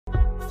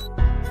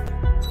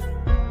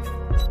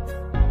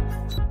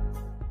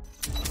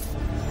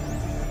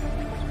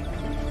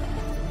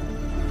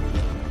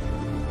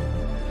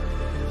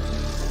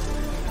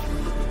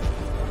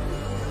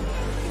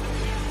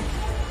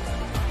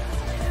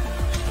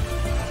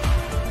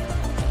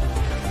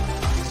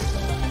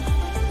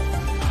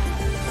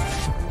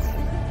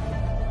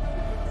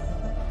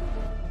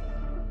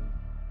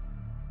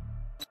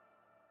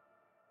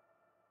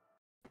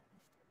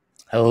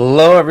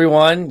Hello,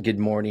 everyone. Good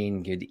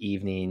morning, good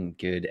evening,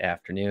 good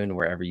afternoon,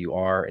 wherever you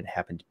are and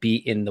happen to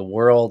be in the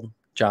world.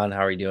 John, how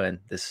are you doing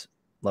this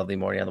lovely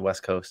morning on the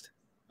West Coast?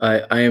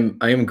 I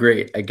am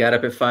great. I got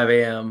up at 5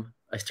 a.m.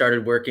 I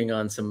started working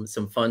on some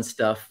fun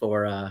stuff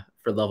for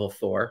level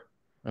 4.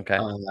 Okay,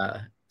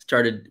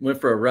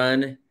 Went for a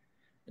run, and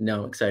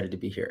now I'm excited to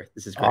be here.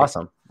 This is great.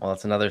 awesome. Well,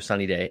 it's another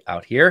sunny day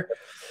out here.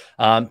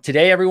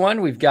 Today,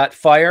 everyone, we've got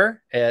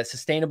FIRE, a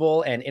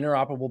sustainable and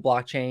interoperable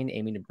blockchain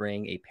aiming to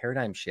bring a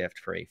paradigm shift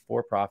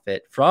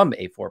from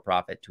a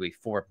for-profit to a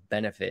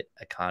for-benefit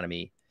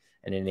economy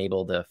and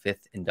enable the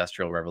fifth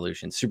industrial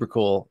revolution. Super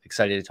cool.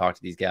 Excited to talk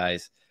to these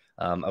guys.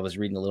 I was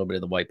reading a little bit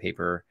of the white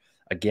paper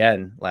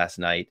again last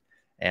night,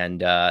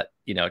 and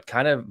it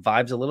kind of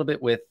vibes a little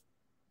bit with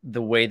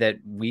the way that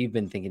we've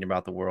been thinking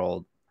about the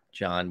world,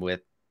 John,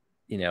 with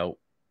you know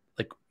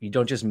like you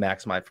don't just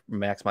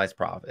maximize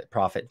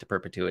profit to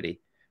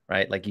perpetuity,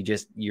 right? Like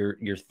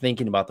you're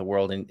thinking about the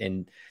world,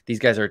 and these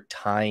guys are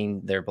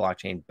tying their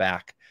blockchain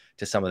back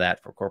to some of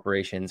that for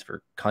corporations,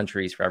 for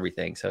countries, for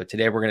everything. So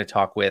today we're going to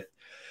talk with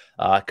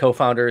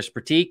co-founders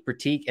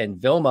Pratik, and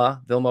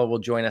Vilma. Vilma will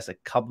join us a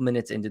couple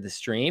minutes into the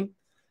stream.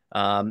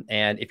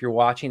 And if you're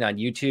watching on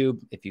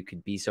YouTube, if you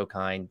could be so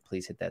kind,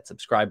 please hit that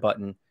subscribe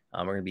button.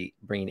 We're going to be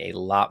bringing a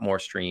lot more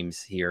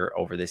streams here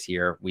over this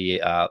year.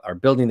 We are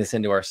building this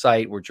into our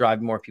site. We're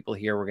driving more people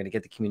here. We're going to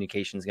get the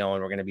communications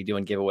going. We're going to be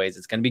doing giveaways.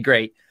 It's going to be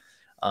great.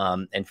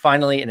 And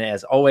finally, and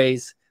as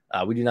always,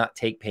 we do not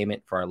take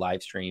payment for our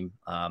live stream.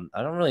 I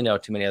don't really know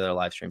too many other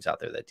live streams out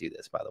there that do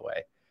this, by the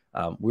way.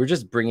 We're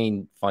just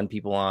bringing fun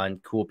people on,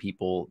 cool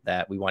people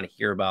that we want to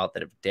hear about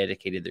that have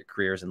dedicated their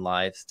careers and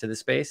lives to the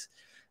space.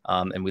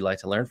 And we like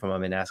to learn from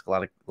them and ask a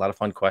lot of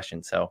fun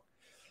questions. So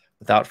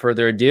without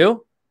further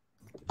ado,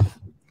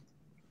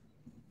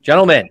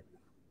 gentlemen.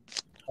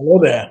 Hello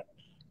there.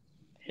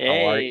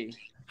 Hey.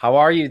 How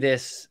are you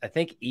this, I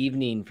think,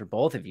 evening for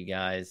both of you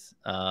guys?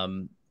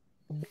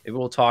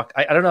 We'll talk.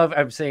 I don't know if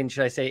I'm saying,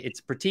 should I say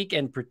it's Pratik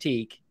and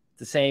Pratik,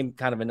 the same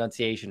kind of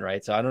enunciation,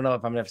 right? So I don't know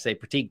if I'm going to have to say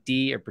Pratik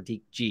D or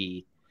Pratik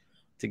G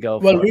to go.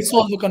 Well, we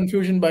solved the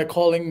confusion by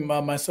calling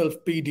myself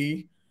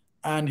PD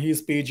and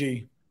he's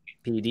PG.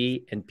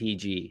 PD and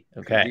PG.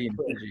 Okay. PD and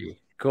PG.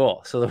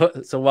 Cool.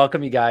 So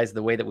welcome you guys.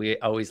 The way that we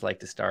always like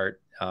to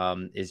start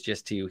is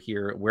just to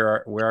hear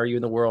where are you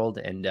in the world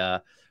and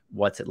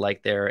what's it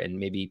like there, and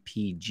maybe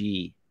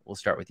PG. We'll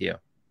start with you.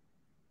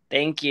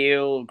 Thank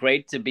you.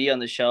 Great to be on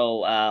the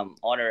show.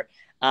 Honor.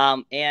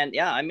 And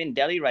yeah, I'm in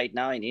Delhi right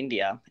now in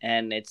India,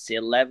 and it's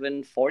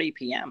 11:40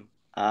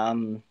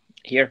 p.m.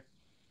 Here.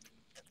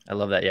 I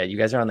love that. Yeah, you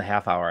guys are on the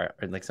half hour.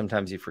 Like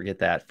sometimes you forget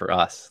that for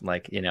us,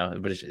 but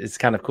it's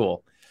kind of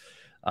cool.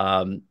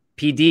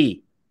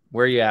 PD,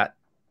 where are you at?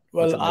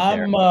 Well,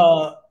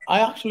 I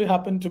actually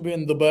happen to be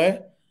in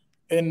Dubai,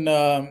 in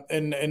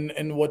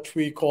what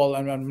we call,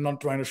 and I'm not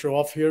trying to show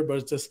off here, but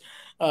it's just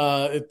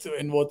it's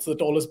in what's the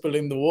tallest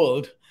building in the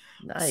world.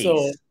 Nice.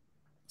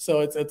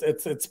 So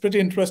it's pretty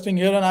interesting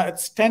here, and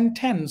it's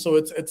 10:10, so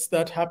it's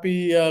that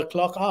happy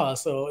clock hour.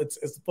 So it's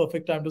the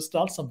perfect time to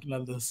start something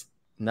like this.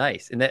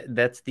 Nice, and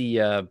that's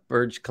the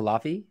Burj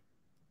Khalifa.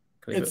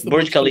 It's the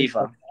Burj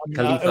Khalifa.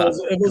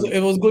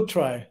 It was good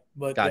try.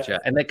 But gotcha. Yeah.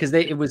 And that because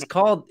it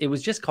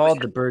was just called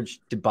the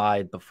Burj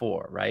Dubai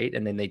before, right?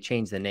 And then they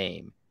changed the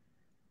name.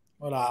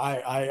 Well,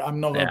 I'm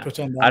not going to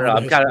pretend. I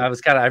don't know.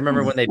 I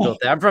remember when they built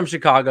it. I'm from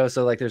Chicago,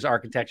 so like there's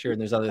architecture and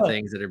there's other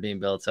things that are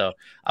being built. So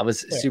I was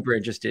super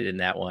interested in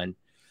that one.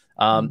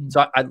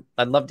 So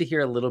I'd love to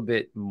hear a little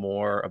bit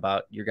more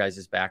about your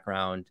guys'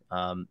 background.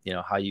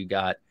 How you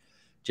got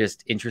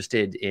just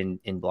interested in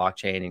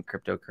blockchain and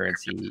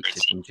cryptocurrency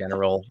just in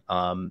general,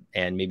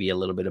 and maybe a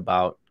little bit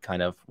about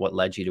kind of what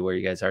led you to where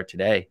you guys are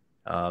today.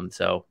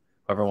 So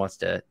whoever wants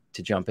to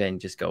jump in,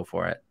 just go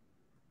for it.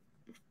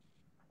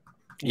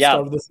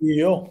 Start with the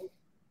CEO.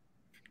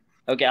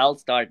 Okay, I'll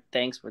start.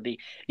 Thanks for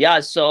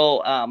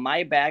So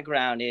my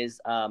background is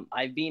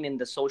I've been in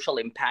the social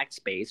impact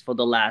space for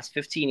the last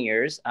 15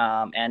 years.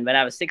 And when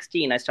I was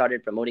 16, I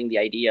started promoting the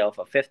idea of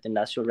a fifth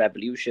industrial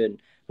revolution,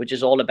 which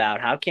is all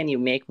about how can you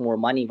make more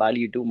money while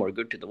you do more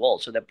good to the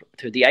world. So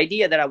the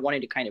idea that I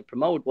wanted to kind of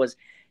promote was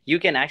you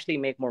can actually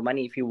make more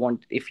money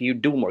if you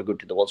do more good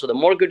to the world. So the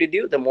more good you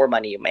do, the more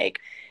money you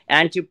make.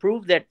 And to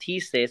prove that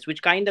thesis,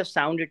 which kind of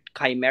sounded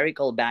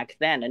chimerical back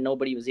then, and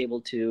nobody was able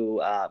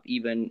to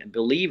even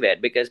believe it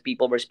because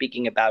people were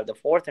speaking about the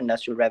fourth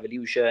industrial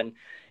revolution.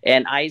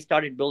 And I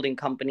started building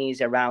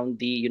companies around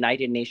the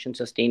United Nations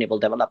Sustainable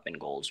Development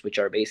Goals, which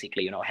are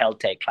basically, health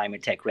tech,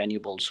 climate tech,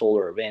 renewable,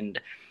 solar,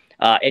 wind,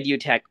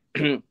 edutech.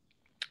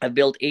 I've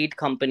built 8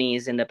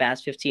 companies in the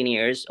past 15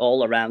 years,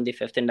 all around the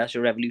fifth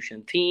industrial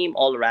revolution theme,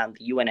 all around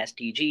the UN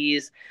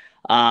SDGs.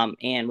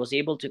 and was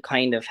able to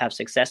kind of have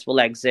successful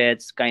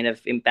exits, kind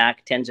of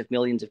impact tens of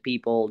millions of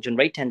people,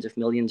 generate tens of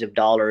millions of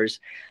dollars,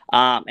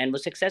 and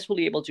was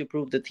successfully able to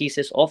prove the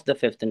thesis of the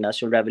fifth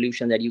industrial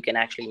revolution, that you can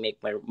actually make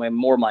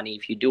more money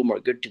if you do more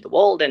good to the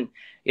world. And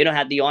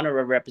had the honor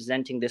of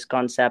representing this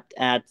concept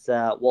at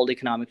World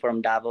Economic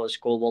Forum Davos,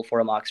 Global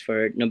Forum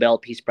Oxford, Nobel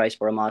Peace Prize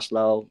Forum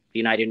Oslo,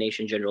 United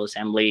Nations General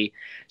Assembly,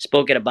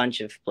 spoke at a bunch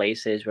of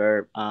places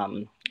where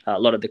a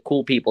lot of the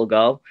cool people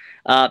go.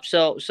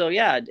 So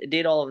yeah,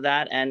 did all of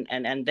that, and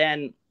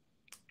then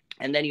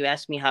you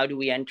asked me, how do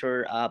we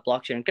enter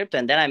blockchain and crypto?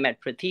 And then I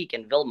met Prateek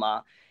and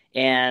Vilma.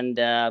 And,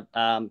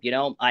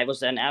 I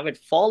was an avid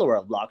follower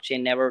of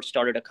blockchain, never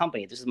started a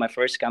company. This is my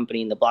first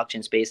company in the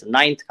blockchain space, the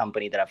 9th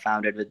company that I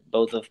founded with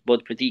both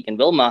Prateek and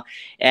Vilma.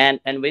 And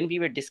when we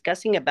were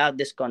discussing about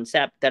this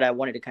concept that I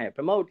wanted to kind of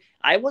promote,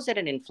 I was at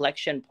an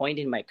inflection point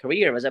in my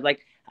career. I'm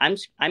like, I'm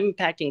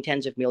impacting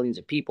tens of millions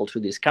of people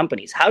through these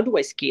companies. How do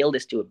I scale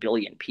this to 1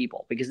 billion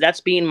people? Because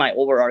that's been my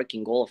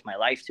overarching goal of my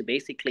life, to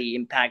basically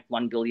impact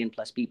 1 billion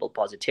plus people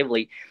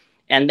positively.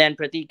 And then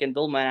Prateek and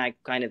Vilma and I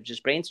kind of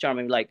just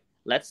brainstorming, like,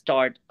 let's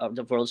start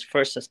the world's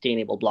first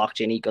sustainable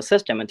blockchain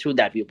ecosystem. And through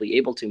that, we'll be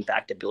able to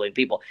impact 1 billion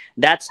people.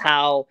 That's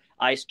how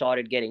I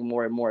started getting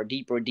more and more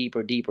deeper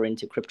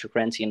into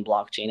cryptocurrency and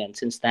blockchain. And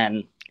since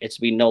then, it's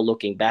been no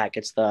looking back.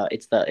 It's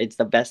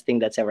the best thing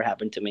that's ever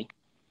happened to me.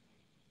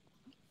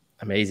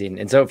 Amazing.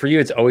 And so for you,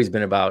 it's always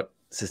been about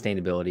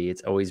sustainability.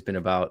 It's always been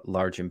about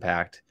large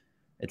impact.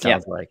 It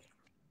sounds like.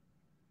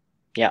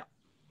 Yeah,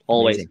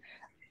 always. Amazing.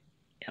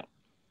 Yeah.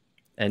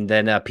 And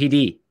then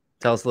PD,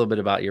 tell us a little bit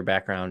about your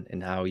background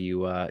and how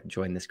you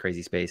joined this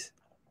crazy space.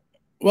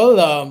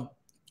 Well,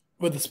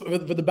 with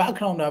the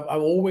background, I've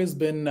always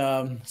been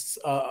a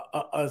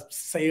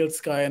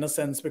sales guy in a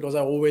sense, because I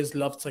always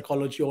loved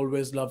psychology,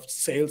 always loved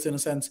sales in a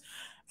sense,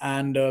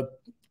 and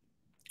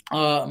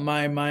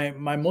my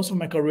most of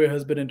my career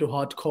has been into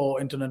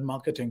hardcore internet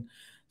marketing.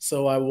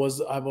 So I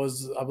was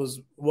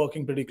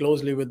working pretty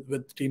closely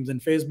with teams in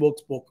Facebook,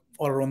 spoke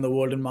all around the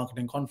world in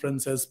marketing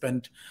conferences,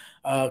 spent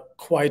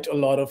quite a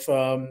lot of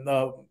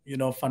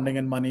funding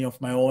and money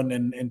of my own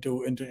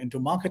into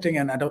marketing.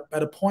 And at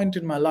a point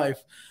in my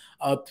life,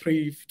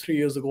 3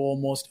 years ago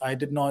almost, I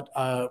did not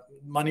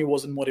money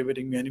wasn't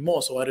motivating me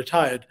anymore, so I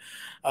retired.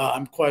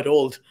 I'm quite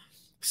old,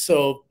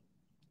 so.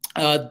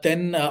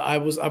 Then I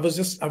was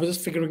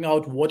just figuring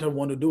out what I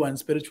want to do, and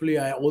spiritually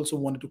I also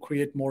wanted to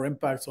create more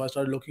impact. So I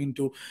started looking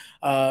into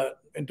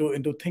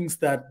things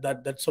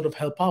that sort of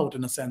help out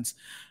in a sense.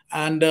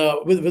 And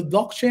with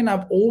blockchain,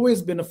 I've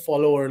always been a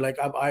follower. Like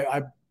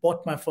I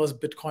bought my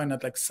first Bitcoin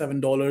at like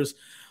 $7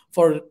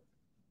 for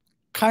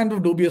kind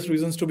of dubious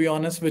reasons, to be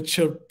honest, which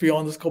are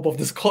beyond the scope of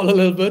this call a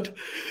little bit.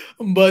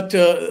 But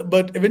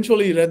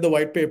eventually read the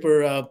white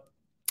paper.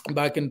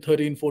 Back in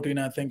 13, 14,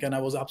 I think, and I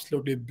was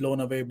absolutely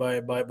blown away by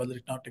the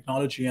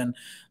technology, and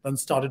then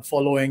started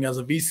following as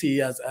a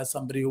VC, as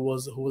somebody who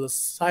was a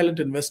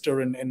silent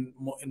investor in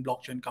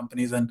blockchain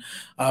companies and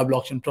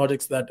blockchain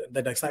projects that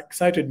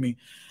excited me.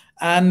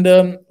 And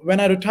when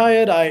I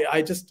retired,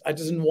 I just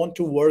didn't want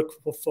to work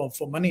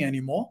for money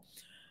anymore,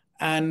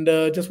 and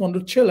just wanted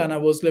to chill. And I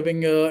was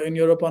living in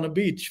Europe on a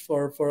beach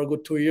for a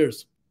good 2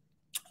 years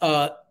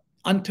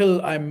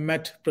until I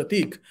met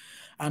Prateek.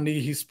 And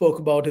he spoke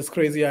about his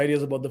crazy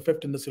ideas about the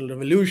fifth industrial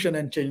revolution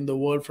and changing the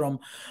world from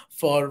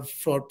for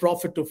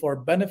profit to for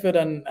benefit.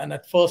 And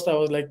at first I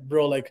was like,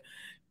 bro, like,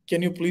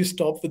 can you please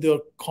stop with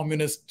your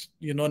communist,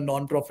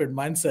 non-profit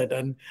mindset?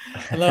 And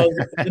I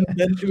was,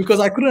 then, because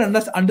I couldn't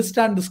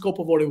understand the scope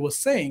of what he was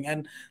saying.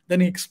 And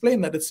then he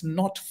explained that it's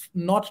not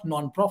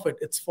non-profit,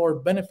 it's for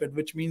benefit,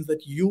 which means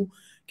that you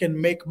can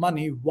make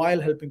money while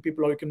helping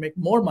people, or you can make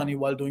more money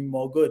while doing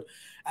more good.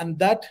 And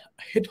that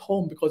hit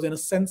home, because in a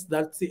sense,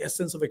 that's the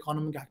essence of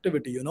economic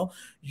activity.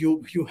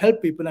 You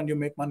help people and you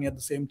make money at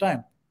the same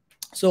time.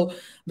 So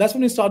that's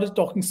when he started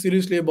talking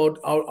seriously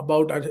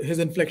about his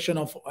inflection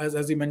of,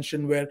 as he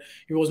mentioned, where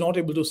he was not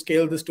able to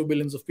scale this to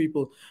billions of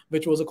people,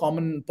 which was a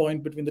common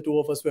point between the two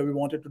of us, where we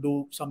wanted to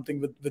do something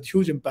with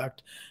huge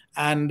impact.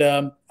 And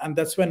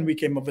that's when we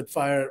came up with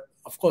FIRE.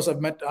 Of course,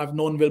 I've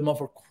known Vilma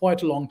for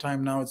quite a long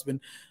time now. It's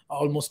been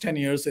almost 10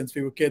 years since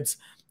we were kids.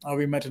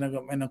 We met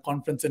in a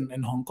conference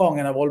in Hong Kong,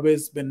 and I've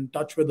always been in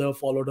touch with her,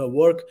 followed her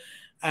work.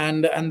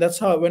 And that's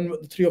how, when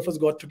the three of us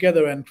got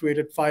together and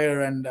created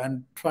FIRE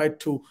and tried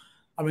to,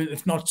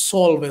 if not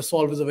solve is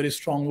a very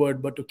strong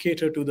word, but to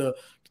cater to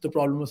the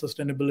problem of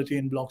sustainability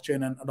in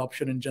blockchain and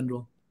adoption in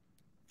general.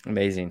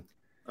 Amazing.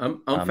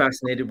 I'm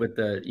fascinated with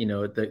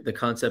the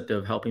concept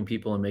of helping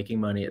people and making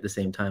money at the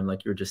same time,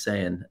 like you were just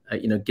saying.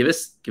 Give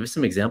us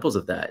some examples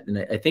of that. And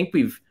I think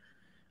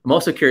I'm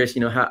also curious,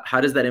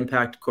 how does that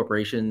impact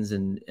corporations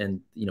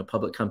and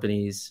public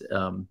companies?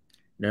 I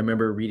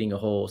remember reading a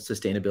whole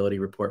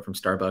sustainability report from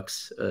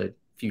Starbucks a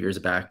few years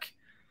back.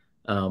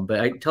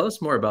 But tell us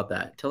more about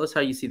that. Tell us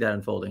how you see that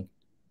unfolding.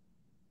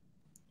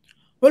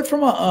 Well,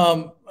 from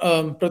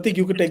Prateek,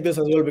 you could take this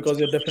as well, because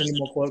you're definitely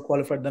more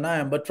qualified than I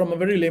am. But from a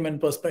very layman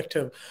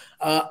perspective,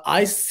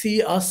 I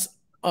see us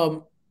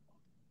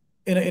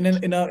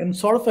in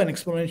sort of an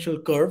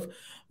exponential curve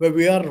where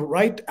we are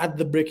right at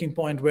the breaking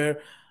point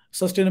where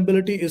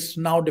sustainability is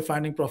now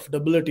defining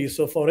profitability.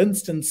 So, for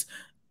instance,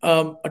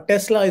 a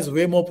Tesla is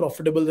way more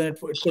profitable than it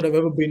could have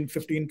ever been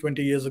 15,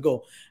 20 years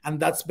ago. And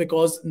that's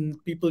because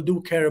people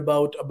do care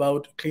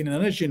about clean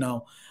energy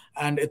now.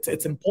 And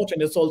it's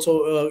important. It's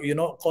also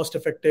cost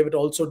effective. It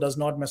also does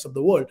not mess up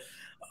the world.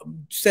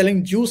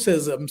 Selling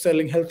juices,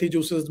 selling healthy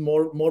juices,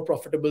 more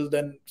profitable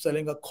than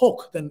selling a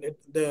Coke than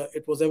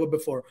it was ever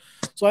before.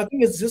 So I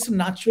think it's just a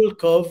natural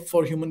curve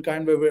for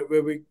humankind where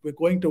we're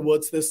going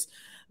towards this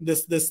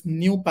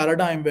new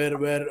paradigm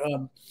where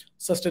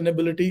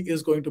sustainability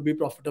is going to be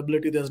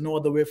profitability. There's no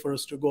other way for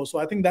us to go. So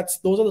I think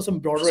those are some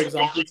broader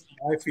examples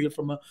I feel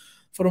from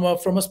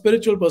a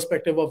spiritual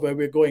perspective of where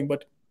we're going.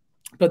 But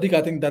Pratik,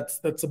 I think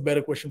that's a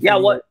better question for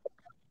you.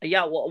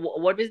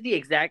 What was the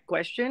exact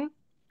question?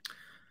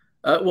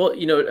 Well,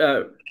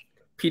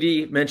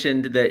 PD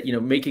mentioned that,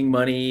 making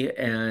money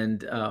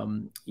and,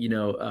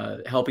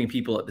 helping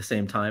people at the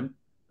same time.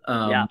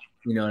 And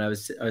I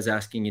was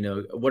asking,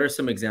 what are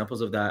some examples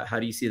of that? How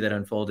do you see that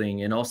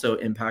unfolding and also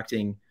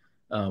impacting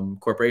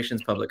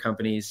corporations, public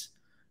companies?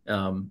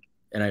 And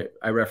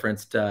I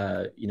referenced,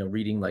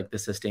 reading like the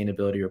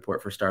sustainability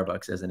report for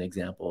Starbucks as an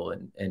example.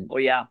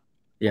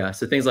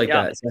 So things like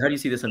that. So how do you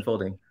see this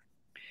unfolding?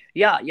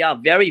 Yeah,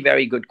 very,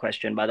 very good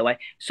question, by the way.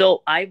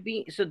 So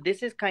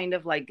this is kind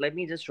of like, let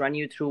me just run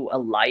you through a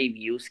live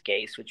use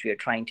case, which we are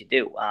trying to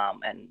do.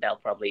 And that'll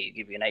probably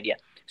give you an idea.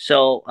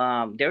 So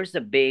there's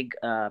a big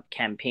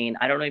campaign.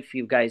 I don't know if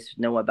you guys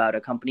know about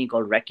a company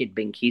called Reckitt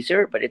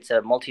Benckiser, but it's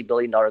a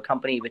multi-billion-dollar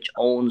company which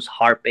owns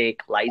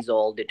Harpic,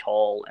 Lysol,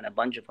 Dettol, and a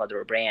bunch of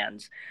other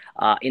brands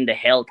in the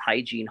health,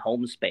 hygiene,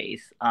 home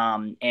space.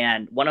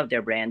 And one of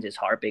their brands is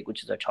Harpic,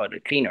 which is a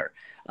toilet cleaner.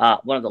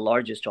 One of the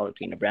largest toilet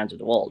cleaner brands of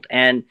the world.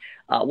 And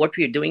what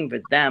we're doing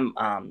with them,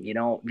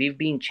 we've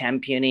been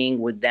championing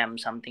with them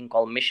something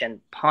called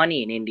Mission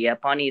Pani in India.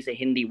 Pani is a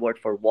Hindi word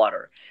for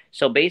water.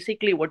 So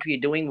basically what we're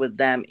doing with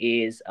them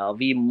is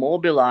we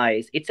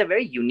mobilize. It's a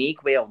very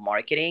unique way of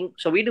marketing.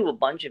 So we do a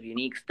bunch of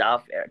unique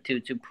stuff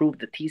to prove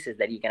the thesis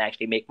that you can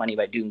actually make money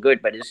by doing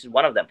good. But this is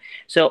one of them.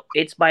 So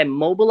it's by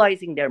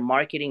mobilizing their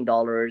marketing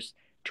dollars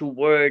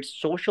towards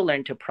social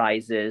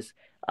enterprises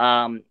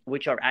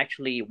which are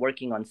actually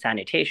working on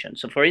sanitation.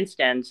 So for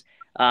instance,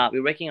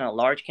 we're working on a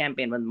large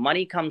campaign when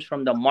money comes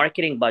from the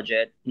marketing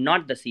budget,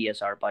 not the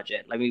CSR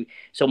budget.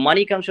 So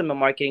money comes from the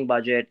marketing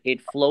budget. It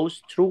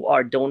flows through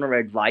our donor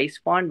advice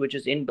fund, which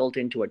is inbuilt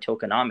into our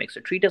tokenomics. So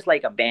treat us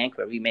like a bank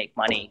where we make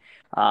money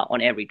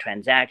on every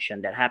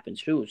transaction that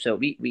happens through. So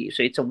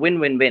so it's a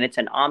win-win-win. It's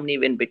an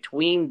omni-win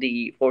between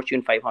the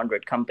Fortune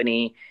 500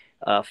 company,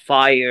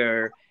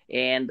 FIRE,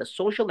 and the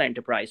social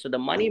enterprise. So the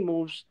money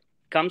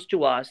comes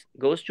to us,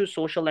 goes to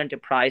social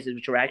enterprises,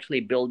 which are actually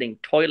building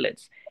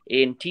toilets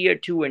in tier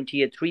 2 and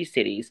tier 3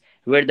 cities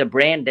where the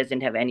brand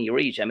doesn't have any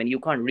reach. I mean, you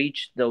can't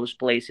reach those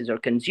places or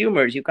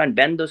consumers. You can't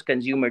bend those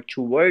consumers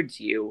towards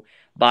you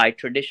by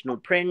traditional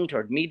print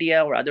or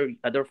media or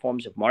other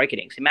forms of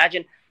marketing. So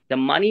imagine the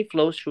money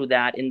flows through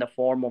that in the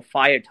form of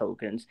FIRE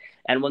tokens.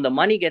 And when the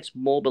money gets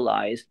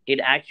mobilized,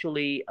 it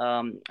actually,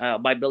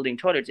 by building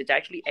toilets, it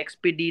actually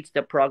expedites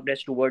the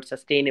progress towards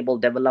Sustainable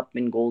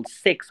Development Goal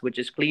 6, which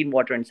is clean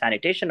water and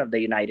sanitation of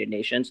the United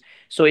Nations.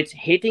 So it's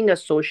hitting a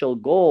social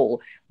goal,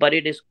 but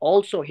it is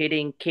also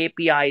hitting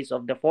KPIs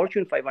of the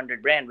Fortune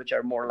 500 brand, which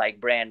are more like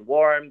brand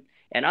warmth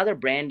and other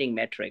branding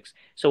metrics.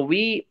 So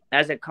we,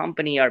 as a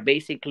company, are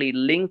basically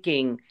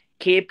linking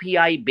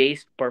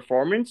KPI-based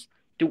performance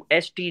to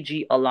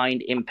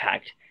SDG-aligned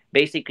impact,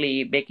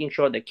 basically making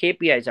sure the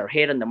KPIs are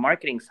hit on the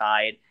marketing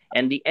side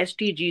and the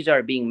SDGs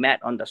are being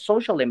met on the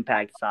social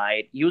impact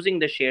side using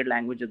the shared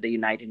language of the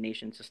United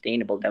Nations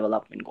Sustainable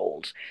Development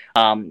Goals.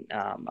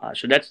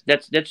 So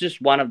that's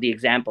just one of the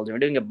examples. We're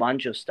doing a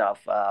bunch of stuff,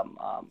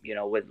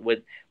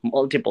 with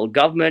multiple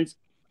governments.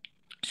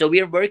 So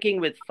we are working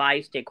with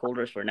 5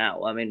 stakeholders for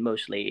now. I mean,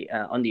 mostly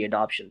on the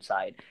adoption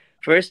side.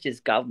 First is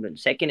government.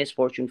 Second is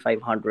Fortune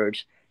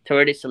 500s.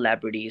 Third is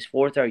celebrities.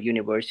 Fourth are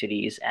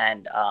universities.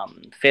 And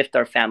fifth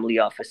are family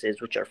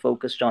offices, which are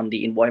focused on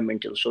the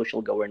environmental,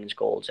 social governance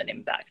goals and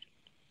impact.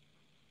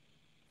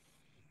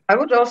 I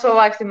would also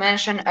like to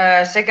mention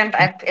a second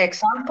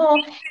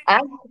example.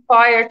 As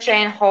Fire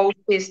Chain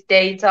hosts this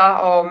data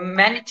or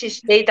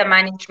manages data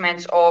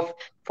management of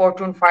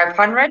Fortune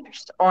 500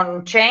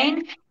 on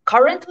chain,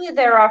 currently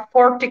there are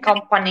 40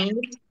 companies,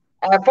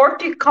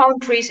 40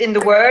 countries in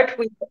the world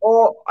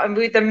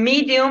with a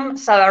medium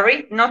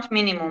salary, not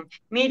minimum,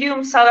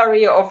 medium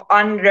salary of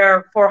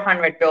under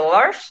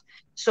 $400.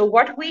 So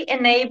what we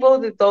enable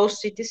with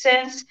those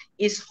citizens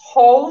is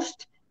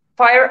host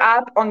Fire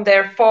app on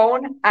their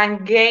phone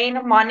and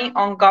gain money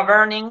on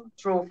governing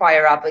through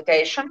Fire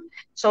application.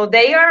 So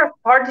they are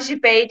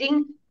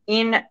participating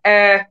in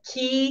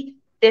key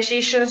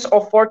decisions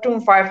of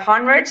Fortune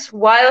 500s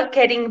while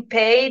getting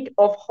paid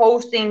of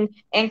hosting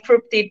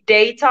encrypted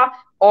data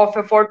of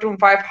a Fortune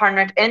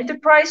 500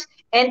 enterprise.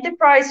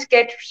 Enterprise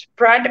gets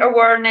brand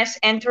awareness,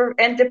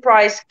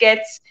 enterprise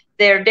gets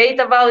their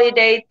data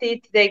validated,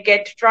 they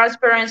get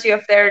transparency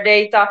of their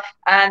data,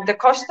 and the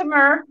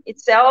customer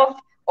itself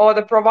or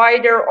the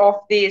provider of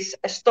this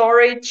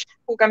storage,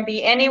 who can be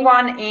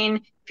anyone in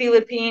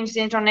Philippines,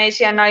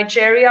 Indonesia,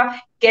 Nigeria,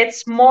 gets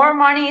more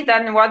money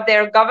than what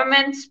their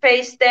government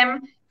pays them,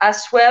 as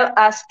well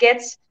as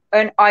gets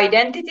an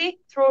identity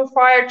through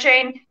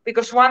FireChain,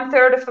 because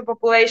 1/3 of the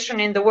population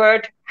in the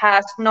world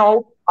has no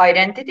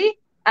identity,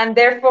 and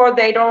therefore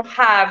they don't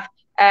have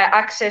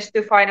access to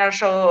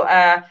financial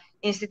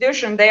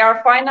institution. They are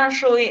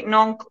financially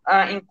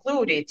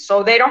non-included, so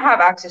they don't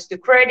have access to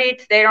credit,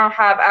 they don't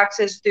have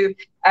access to,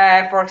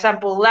 for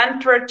example,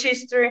 land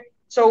registry.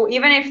 So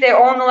even if they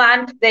own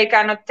land, they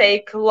cannot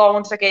take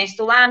loans against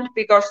the land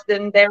because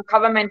then their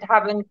government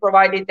haven't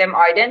provided them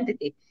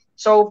identity.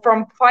 So from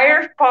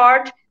Fire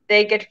part,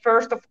 they get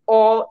first of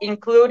all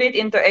included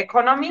in the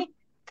economy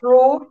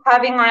through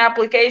having an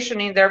application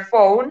in their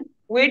phone,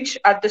 which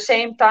at the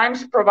same time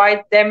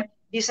provide them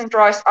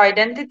decentralized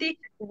identity,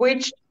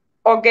 which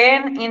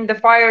again in the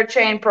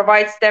FireChain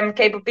provides them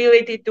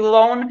capability to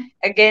loan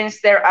against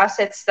their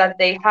assets that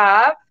they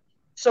have.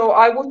 So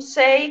I would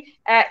say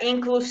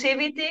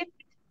inclusivity,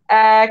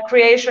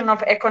 creation of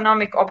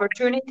economic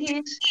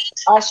opportunities,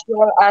 as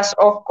well as,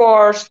 of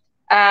course,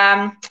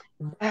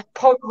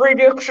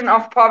 reduction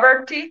of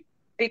poverty,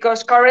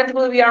 because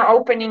currently we are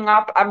opening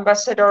up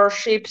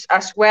ambassadorships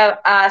as well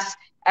as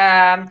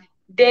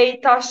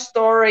data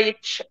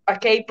storage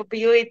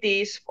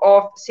capabilities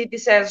of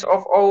citizens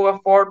of over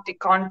 40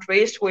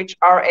 countries, which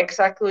are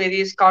exactly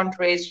these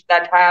countries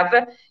that have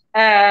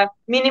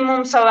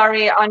minimum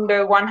salary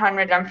under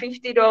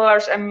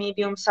 $150 and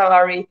medium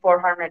salary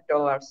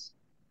 $400.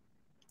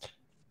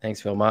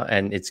 Thanks, Vilma.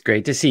 And it's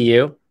great to see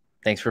you.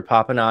 Thanks for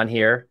popping on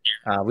here.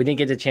 We didn't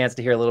get a chance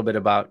to hear a little bit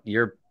about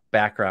your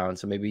background,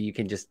 so maybe you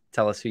can just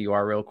tell us who you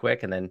are real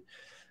quick, and then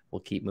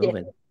we'll keep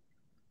moving. Yeah.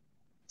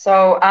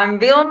 So I'm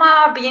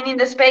Vilma, been in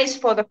the space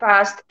for the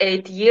past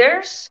 8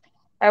 years.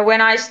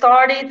 When I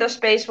started, the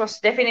space was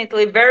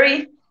definitely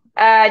very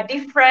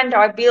different.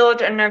 I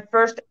built a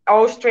first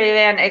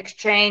Australian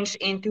exchange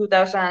in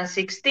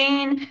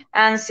 2016,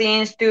 and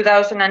since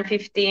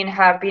 2015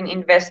 have been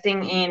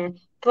investing in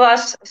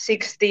plus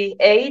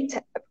 68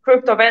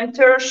 crypto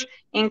ventures,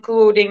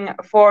 including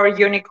 4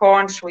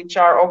 unicorns, which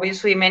are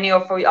obviously many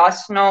of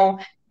us know,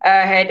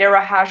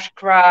 Hedera,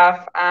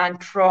 Hashgraph, and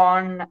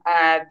Tron,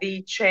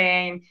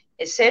 VeChain,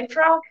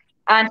 etc.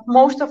 And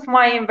most of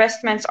my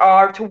investments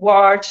are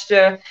towards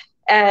the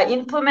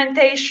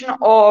implementation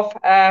of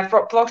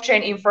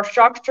blockchain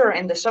infrastructure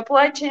in the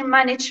supply chain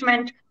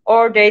management,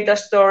 or data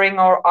storing,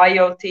 or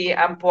IoT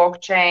and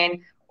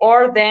blockchain,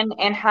 or then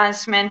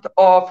enhancement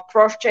of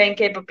cross-chain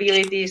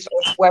capabilities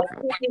of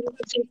Web2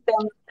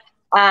 ecosystem.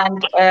 And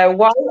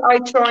while I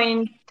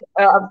joined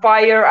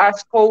Fire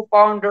as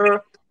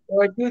co-founder,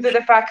 due to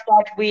the fact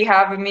that we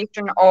have a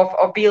mission of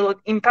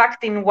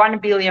impacting 1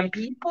 billion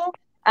people,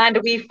 and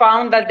we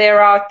found that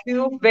there are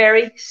 2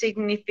 very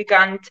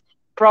significant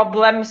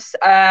problems,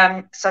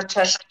 such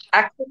as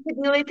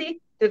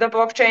accessibility to the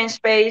blockchain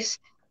space,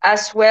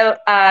 as well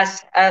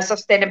as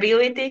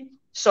sustainability.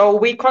 So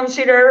we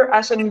consider,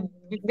 as a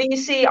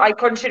VC, I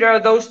consider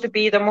those to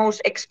be the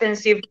most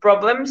expensive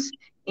problems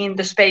in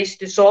the space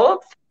to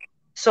solve.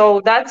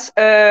 So that's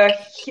a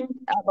hint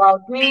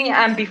about me.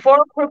 And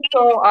before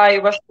crypto, I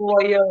was a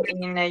lawyer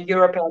in the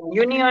European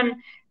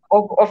Union,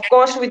 of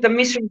course, with the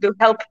mission to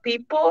help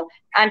people.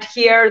 And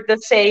here the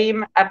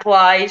same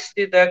applies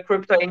to the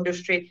crypto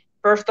industry.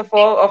 First of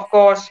all, of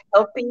course,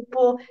 help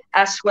people,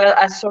 as well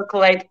as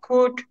circulate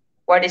good,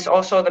 what is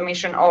also the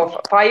mission of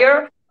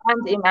Fire.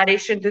 And in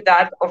addition to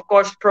that, of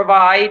course,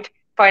 provide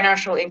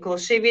financial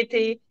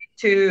inclusivity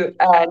to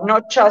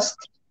not just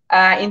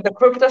in the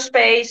crypto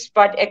space,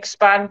 but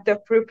expand the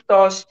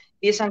crypto's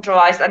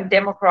decentralized and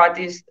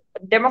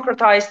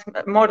democratized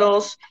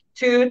models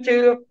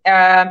to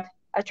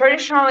a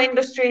traditional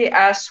industry,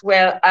 as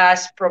well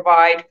as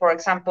provide, for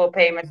example,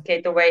 payment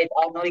gateway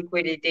and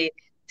liquidity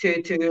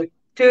to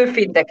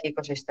fintech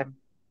ecosystem.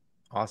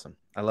 Awesome.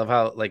 I love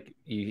how, like,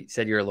 you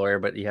said you're a lawyer,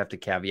 but you have to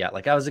caveat,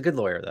 like, I was a good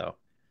lawyer though.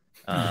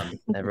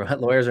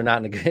 Lawyers are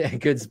not in a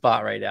good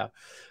spot right now.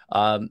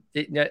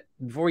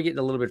 Before we get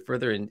a little bit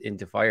further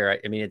into Fire,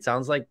 I mean, it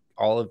sounds like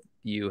all of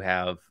you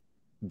have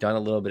done a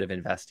little bit of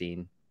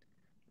investing,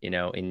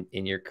 in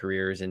your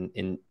careers,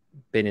 and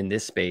been in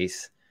this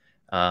space,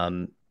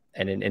 and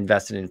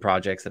invested in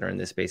projects that are in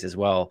this space as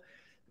well.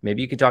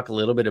 Maybe you could talk a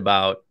little bit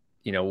about,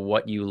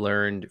 what you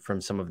learned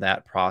from some of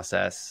that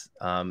process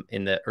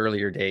in the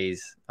earlier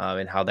days,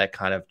 and how that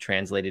kind of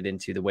translated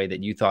into the way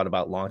that you thought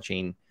about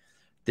launching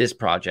this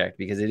project,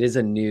 because it is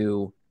a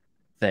new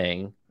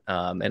thing.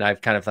 And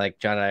I've kind of, like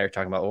John and I are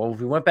talking about, well, if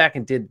we went back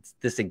and did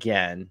this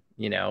again,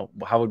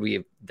 how would we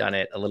have done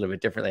it a little bit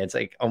differently? It's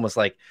like almost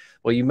like,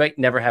 well, you might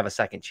never have a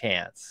second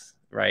chance,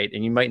 right?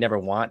 And you might never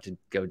want to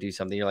go do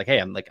something. You're like, hey,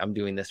 I'm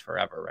doing this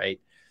forever,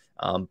 right?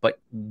 But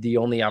the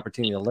only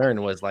opportunity to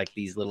learn was like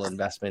these little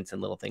investments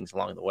and little things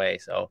along the way.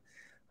 So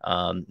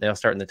they'll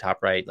start in the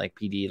top right, like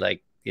PD,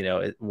 like,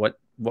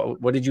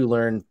 what did you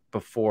learn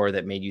before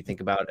that made you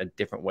think about a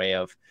different way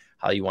of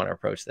how you want to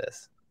approach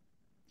this?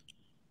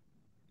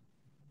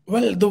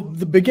 Well,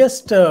 the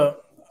biggest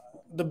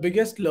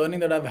learning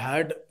that I've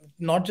had,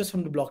 not just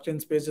from the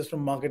blockchain space, just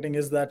from marketing,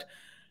 is that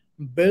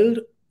build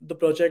the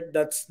project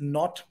that's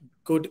not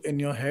good in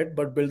your head,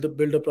 but build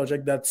a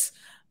project that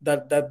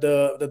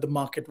the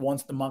market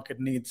wants, the market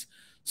needs.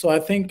 So I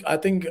think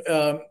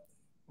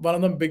one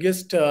of the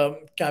biggest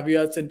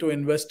caveats into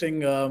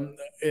investing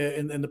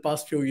in the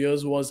past few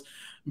years was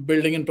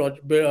investing in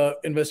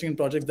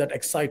projects that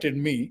excited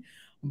me,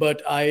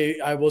 but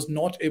I was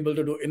not able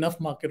to do enough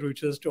market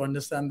research to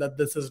understand that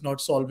this is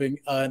not solving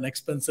an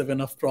expensive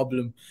enough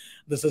problem.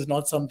 This is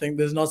not something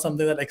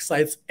that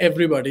excites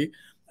everybody,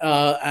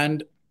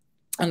 and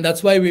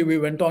that's why we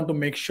went on to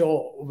make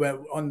sure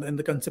in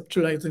the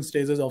conceptualizing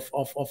stages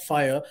of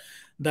FIRE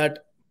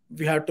that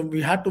we had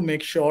to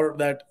make sure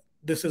that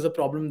this is a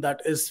problem that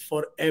is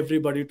for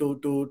everybody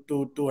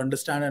to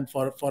understand and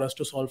for us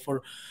to solve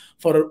for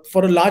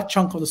a large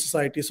chunk of the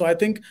society. So I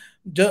think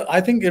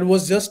it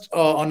was just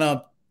on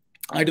a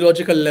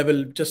ideological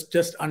level,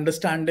 just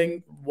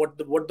understanding what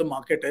the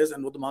market is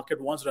and what the market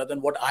wants rather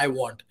than what I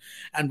want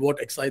and what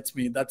excites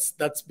me.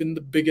 That's been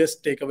the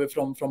biggest takeaway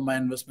from my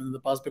investment in the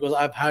past, because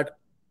I've had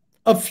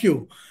a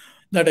few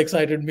that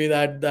excited me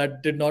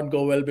that did not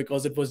go well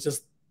because it was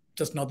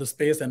just not the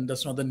space and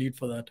just not the need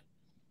for that.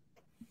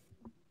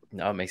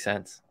 No, it makes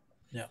sense.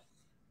 Yeah,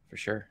 for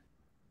sure.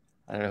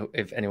 I don't know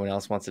if anyone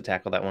else wants to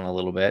tackle that one a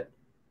little bit.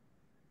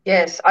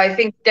 Yes, I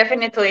think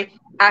definitely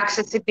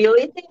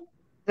accessibility.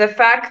 The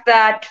fact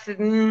that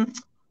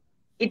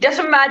it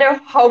doesn't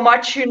matter how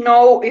much you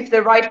know if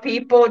the right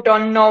people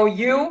don't know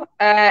you,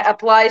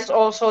 applies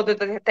also to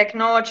the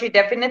technology.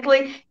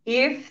 Definitely,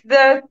 if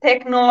the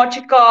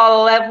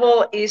technological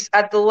level is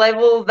at the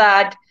level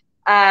that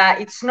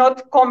it's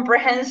not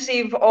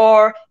comprehensive,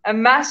 or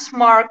mass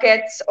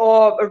markets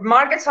or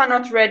markets are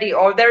not ready,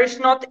 or there is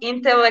not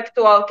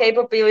intellectual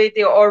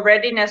capability or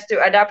readiness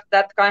to adapt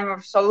that kind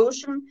of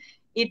solution,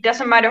 it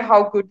doesn't matter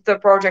how good the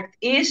project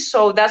is.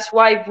 So that's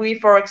why we,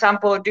 for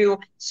example, do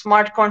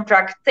smart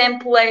contract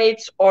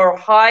templates or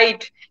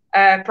hide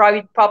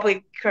private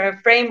public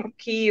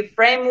key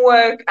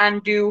framework,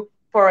 and do,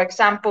 for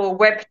example,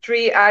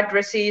 Web3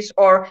 addresses,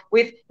 or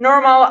with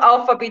normal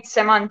alphabet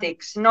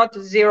semantics, not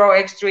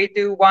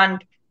 0x321,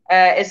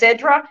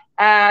 etc.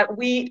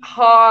 We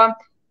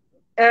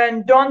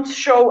don't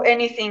show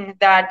anything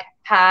that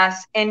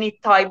has any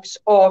types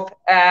of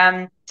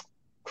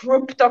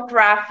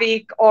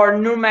cryptographic or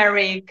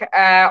numeric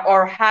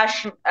or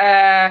hash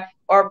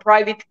or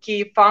private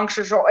key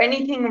functions, or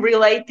anything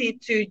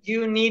related to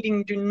you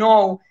needing to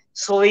know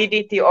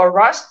Solidity or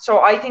Rust. So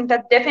I think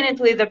that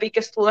definitely the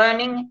biggest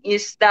learning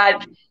is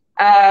that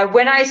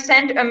when I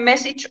send a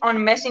message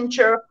on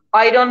Messenger,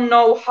 I don't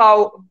know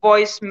how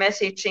voice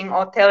messaging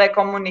or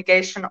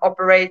telecommunication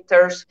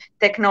operators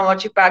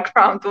technology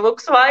background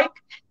looks like.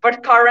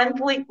 But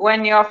currently,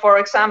 when you're, for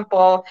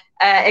example,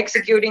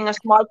 executing a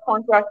smart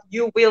contract,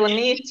 you will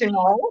need to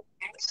know.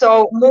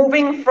 So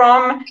moving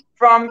from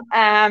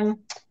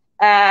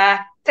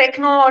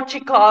technology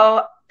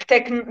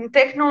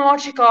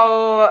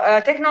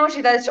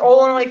that's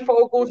only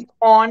focused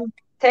on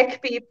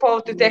tech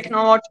people to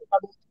technology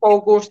that is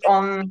focused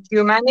on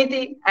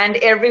humanity and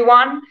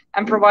everyone,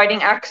 and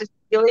providing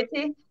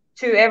accessibility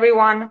to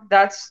everyone,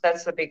 that's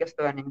the biggest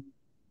learning.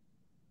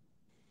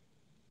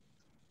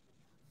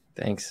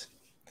 Thanks.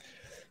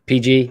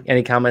 PG,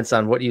 any comments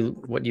on what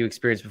you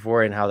experienced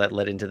before and how that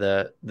led into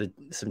the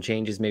some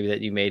changes maybe that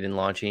you made in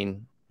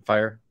launching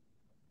FIRE?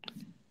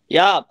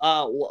 Yeah,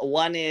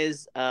 one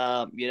is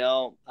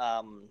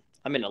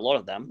I mean, a lot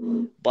of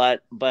them,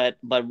 but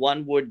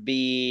one would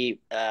be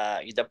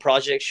the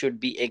project should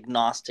be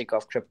agnostic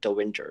of crypto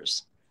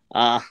winters.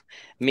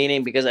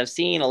 Meaning, because I've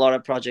seen a lot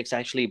of projects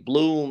actually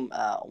bloom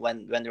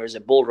when there is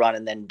a bull run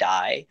and then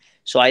die.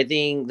 So I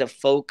think the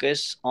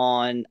focus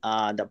on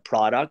the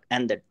product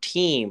and the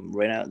team,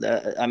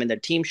 the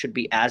team should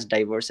be as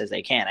diverse as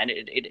they can, and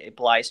it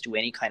applies to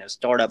any kind of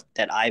startup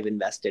that I've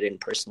invested in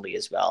personally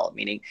as well.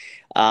 Meaning,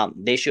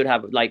 they should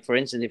have, like, for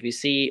instance, if you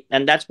see,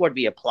 and that's what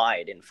we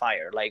applied in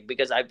FIRE, like,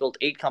 because I built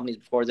 8 companies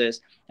before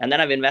this, and then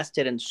I've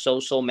invested in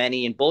so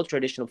many in both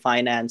traditional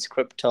finance,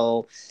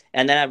 crypto,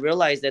 and then I've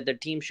realized that the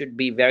team should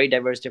be very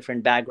diverse,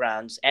 different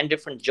backgrounds and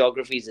different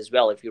geographies as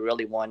well, if you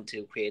really want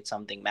to create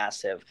something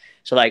massive.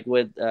 So like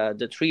with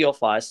the 3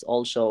 of us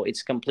also,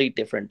 it's complete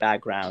different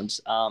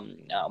backgrounds,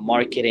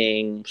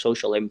 marketing,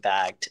 social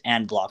impact,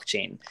 and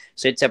blockchain.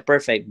 So it's a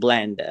perfect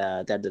blend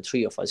that the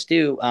 3 of us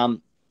do.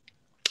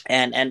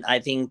 And I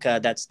think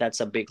that's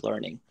a big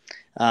learning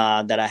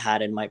that I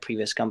had in my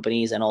previous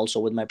companies, and also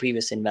with my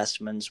previous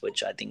investments,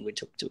 which I think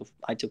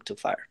I took to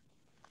FIRE.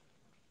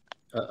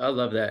 I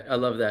love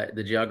that.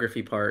 The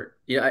geography part.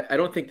 Yeah, I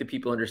don't think that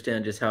people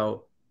understand just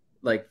how,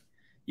 like,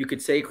 you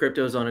could say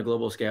crypto's on a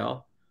global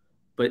scale,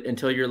 but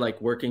until you're like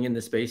working in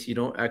the space, you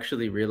don't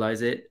actually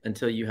realize it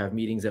until you have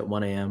meetings at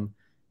 1 a.m.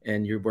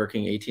 and you're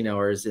working 18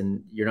 hours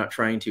and you're not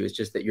trying to. It's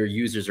just that your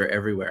users are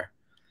everywhere.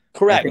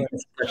 Correct. I think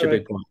that's such a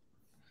big point.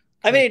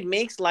 I mean, it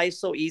makes life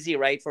so easy,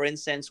 right? For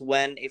instance,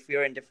 if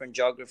you're in different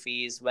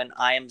geographies, when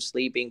I am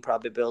sleeping,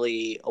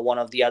 probably one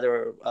of the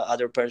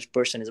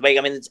person is awake.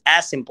 I mean, it's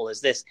as simple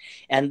as this.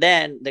 And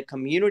then the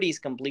community is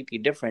completely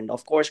different.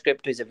 Of course,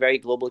 crypto is a very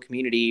global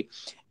community,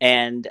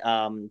 and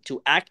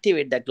to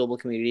activate that global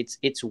community,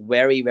 it's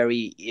very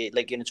very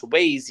it's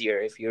way easier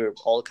if you're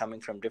all coming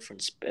from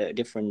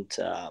different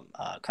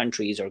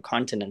countries or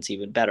continents,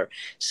 even better,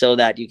 so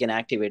that you can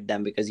activate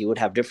them because you would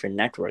have different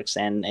networks,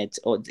 and it's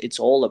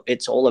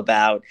all about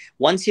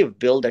once you've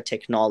built a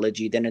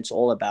technology, then it's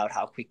all about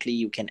how quickly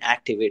you can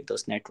activate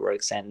those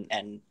networks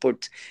and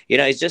put,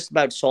 it's just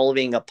about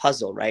solving a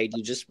puzzle, right?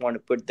 You just want to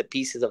put the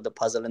pieces of the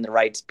puzzle in the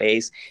right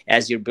space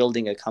as you're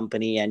building a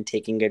company and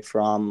taking it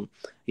from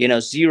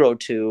zero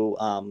to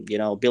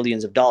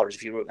billions of dollars,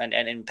 if you and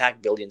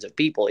impact billions of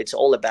people. It's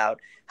all about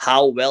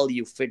how well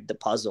you fit the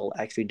puzzle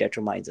actually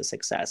determines the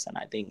success. And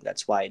I think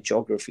that's why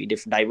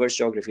diverse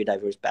geography,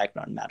 diverse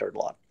background mattered a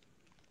lot.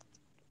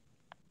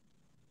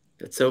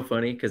 It's so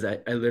funny because I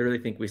literally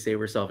think we say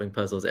we're solving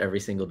puzzles every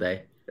single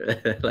day.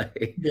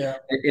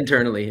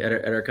 Internally at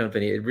our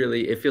company.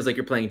 It feels like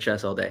you're playing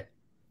chess all day.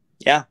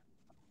 Yeah.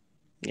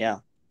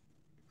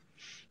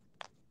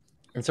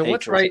 And so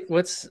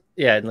unless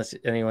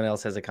anyone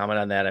else has a comment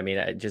on that. I mean,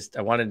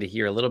 I wanted to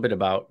hear a little bit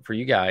about, for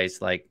you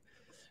guys, like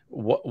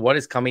what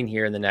is coming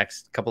here in the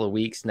next couple of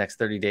weeks, next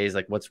 30 days,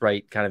 like what's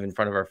right kind of in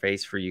front of our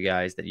face for you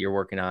guys that you're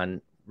working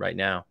on right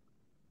now?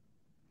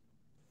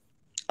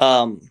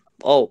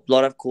 A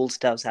lot of cool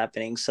stuff's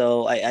happening.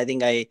 So I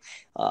think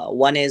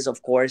one is,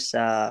 of course,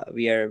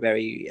 we are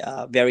very,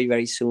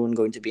 very soon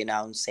going to be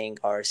announcing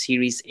our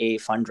Series A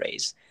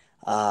fundraise,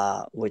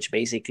 which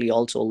basically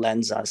also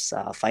lends us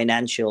a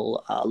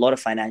lot of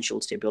financial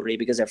stability,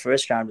 because our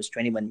first round was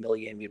 21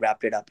 million. We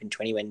wrapped it up in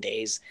 21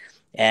 days.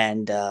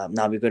 And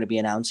now we're going to be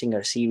announcing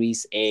our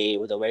Series A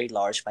with a very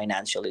large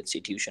financial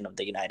institution of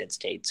the United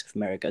States of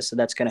America. So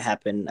that's going to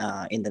happen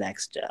in the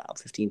next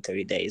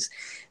 15-30 days.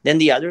 Then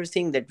the other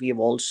thing that we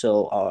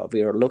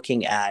are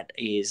looking at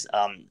is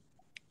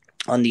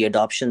on the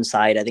adoption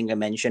side. I think I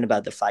mentioned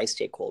about the 5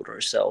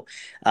 stakeholders. So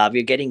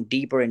we're getting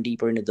deeper and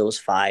deeper into those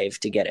 5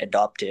 to get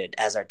adopted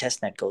as our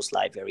testnet goes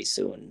live very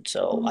soon.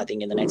 So I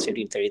think in the next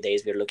 15-30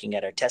 days, we're looking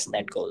at our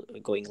testnet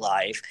going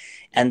live.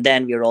 And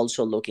then we're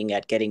also looking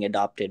at getting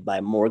adopted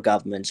by more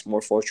governments,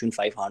 more Fortune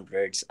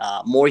 500s,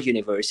 more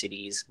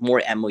universities,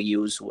 more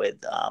MOUs with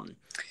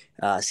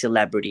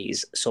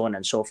celebrities, so on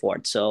and so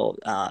forth. So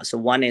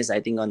one is, I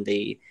think, on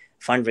the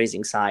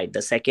fundraising side.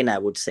 The second, I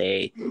would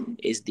say,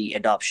 is the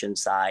adoption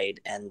side.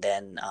 And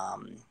then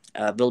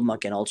Vilma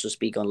can also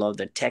speak on a lot of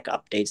the tech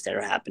updates that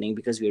are happening,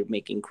 because we're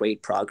making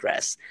great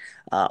progress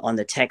on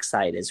the tech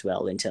side as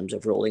well in terms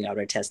of rolling out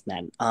our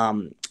testnet.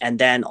 And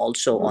then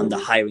also on the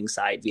hiring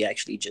side, we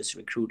actually just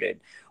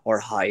recruited or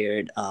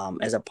hired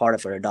as a part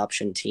of our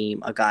adoption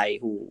team, a guy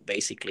who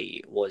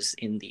basically was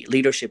in the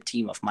leadership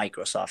team of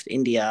Microsoft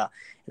India,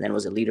 and then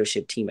was a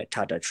leadership team at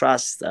Tata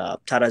Trust.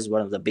 Tata is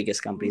one of the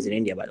biggest companies in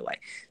India, by the way.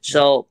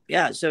 So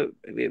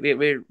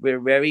we're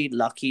very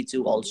lucky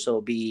to also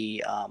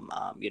be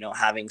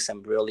having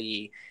some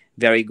really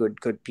very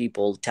good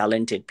people,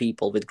 talented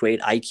people with great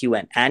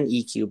IQ and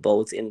EQ,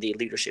 both in the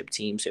leadership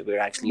team. So we're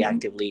actually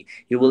actively,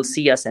 you will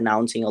see us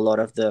announcing a lot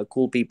of the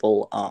cool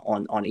people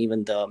on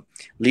even the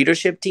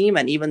leadership team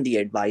and even the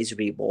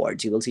advisory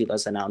boards. You will see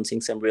us announcing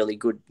some really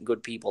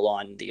good people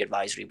on the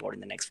advisory board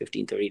in the next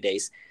 15-30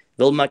 days.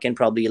 Vilma can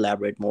probably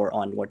elaborate more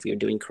on what we are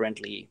doing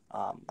currently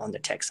on the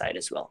tech side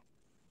as well.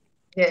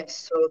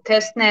 Yes, so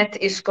testnet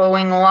is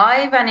going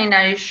live, and in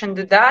addition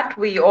to that,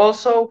 we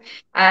also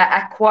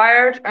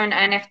acquired an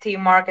NFT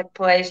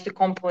marketplace to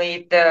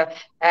complete the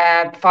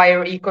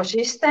FIRE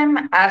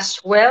ecosystem, as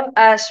well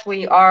as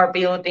we are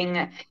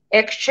building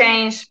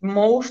exchange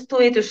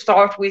mostly to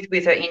start with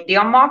the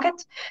Indian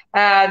market.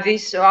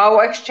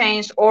 Our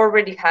exchange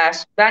already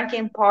has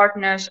banking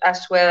partners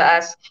as well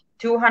as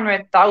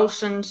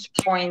 200,000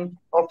 points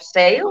of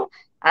sale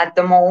at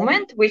the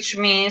moment, which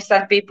means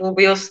that people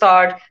will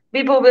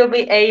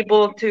be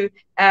able to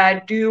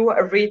do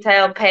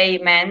retail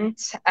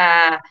payments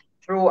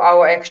through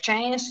our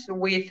exchange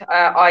with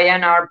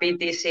INR,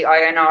 BTC,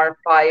 INR,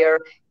 FIRE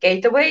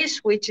gateways,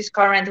 which is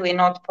currently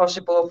not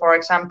possible. For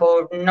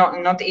example,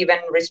 not even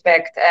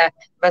respect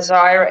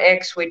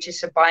BazaarX, which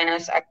is a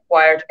Binance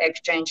acquired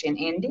exchange in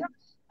India.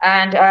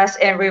 And as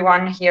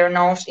everyone here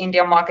knows,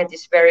 India market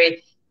is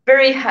very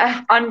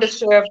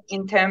underserved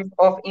in terms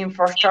of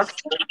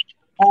infrastructure.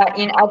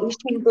 In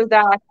addition to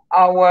that,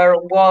 our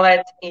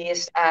wallet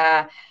is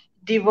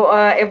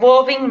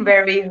evolving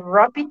very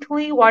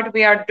rapidly. What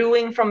we are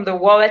doing from the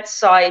wallet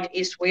side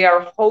is we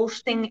are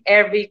hosting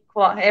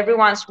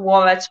everyone's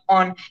wallets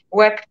on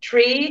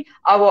Web3,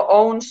 our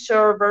own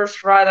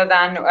servers rather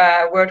than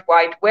World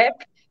Wide Web,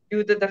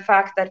 due to the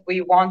fact that we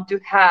want to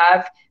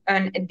have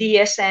an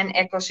DSN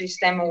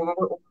ecosystem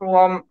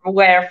from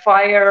where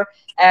FIRE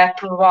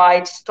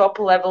provides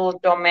top-level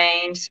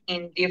domains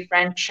in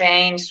different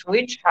chains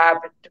which have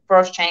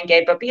cross-chain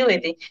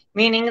capability,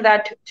 meaning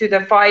that to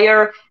the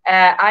FIRE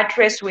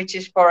address, which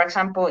is, for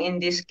example, in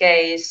this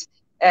case,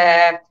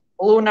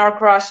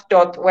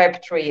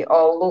 lunarcross.web3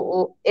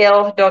 or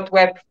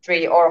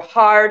l.web3 or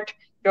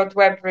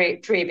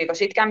heart.web3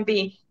 because it can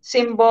be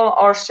symbol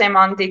or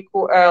semantic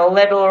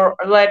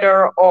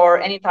letter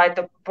or any type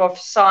of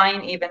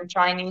sign, even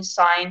Chinese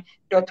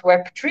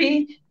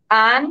sign.web3,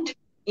 and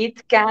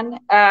it can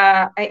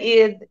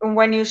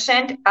when you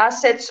send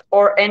assets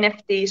or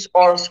NFTs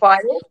or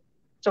files.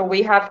 So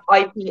we have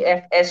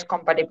IPFS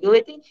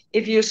compatibility.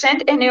 If you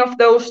send any of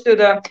those to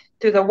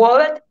the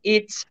wallet,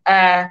 it's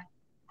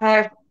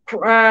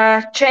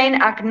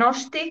chain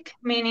agnostic,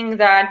 meaning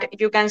that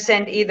you can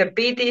send either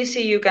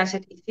BTC, you can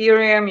send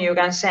Ethereum, you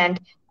can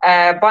send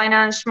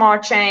Binance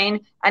Smart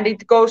Chain, and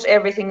it goes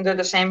everything to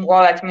the same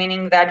wallet,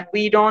 meaning that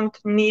we don't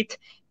need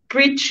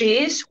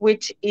bridges,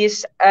 which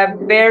is a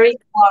very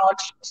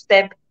large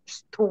step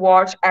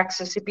towards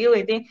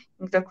accessibility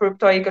in the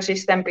crypto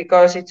ecosystem,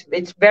 because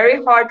it's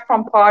very hard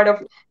from part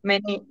of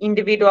many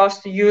individuals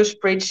to use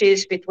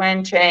bridges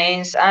between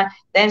chains and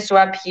then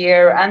swap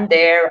here and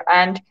there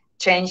and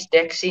change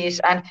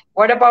dexes. And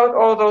what about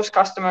all those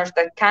customers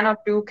that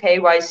cannot do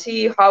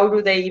KYC? How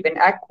do they even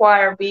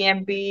acquire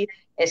BNB,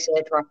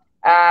 etc.?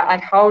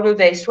 And how do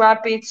they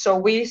swap it? So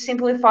we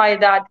simplify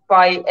that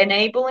by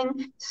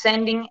enabling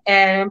sending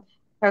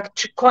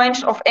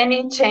coins of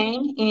any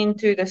chain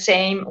into the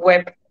same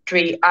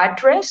Web3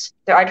 address,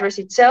 the address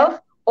itself,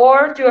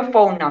 or to a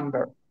phone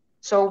number.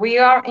 So we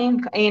are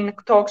in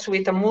talks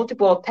with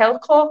multiple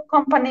telco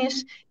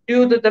companies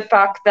due to the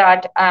fact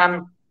that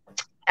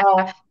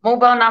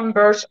mobile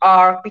numbers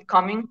are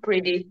becoming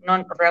pretty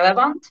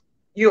non-relevant.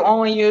 You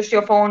only use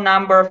your phone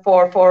number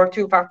for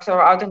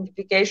two-factor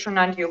authentication,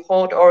 and you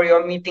hold all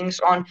your meetings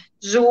on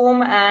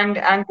Zoom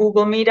and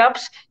Google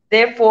Meetups.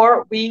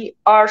 Therefore, we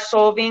are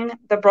solving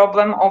the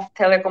problem of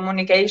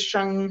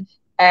telecommunication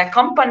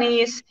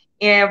companies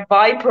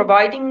by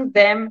providing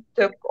them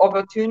the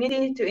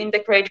opportunity to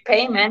integrate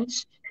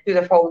payments to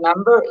the phone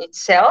number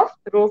itself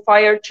through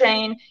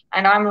FireChain.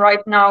 And I'm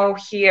right now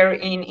here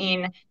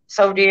in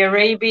Saudi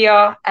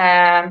Arabia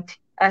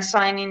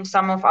signing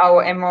some of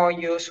our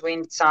MOUs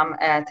with some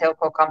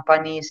telco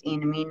companies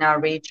in MENA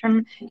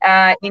region.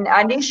 In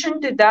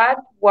addition to that,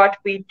 what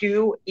we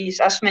do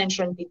is, as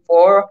mentioned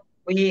before,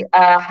 we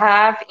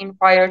have in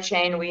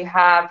FireChain, we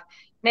have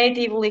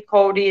natively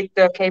coded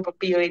the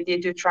capability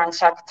to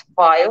transact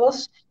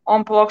files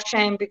on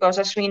blockchain, because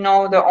as we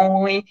know, the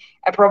only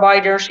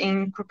providers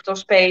in crypto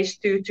space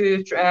to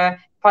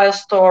file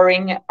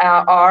storing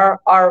are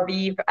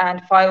Arweave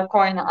and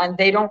Filecoin, and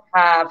they don't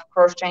have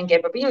cross-chain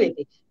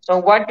capability. So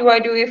what do I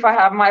do if I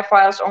have my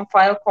files on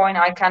Filecoin?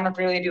 I cannot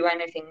really do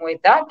anything with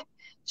that.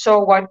 So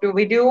what do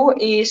we do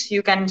is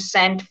you can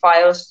send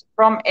files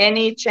from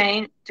any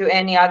chain to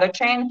any other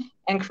chain,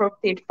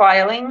 encrypted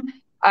filing,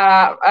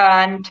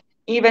 and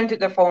even to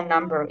the phone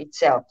number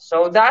itself.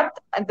 So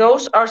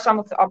those are some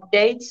of the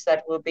updates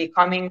that will be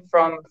coming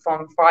from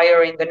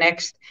Fire in the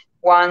next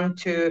 1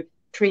 to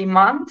 3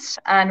 months,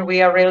 and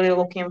we are really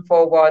looking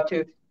forward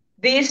to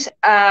this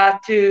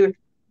to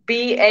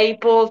be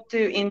able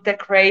to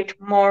integrate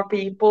more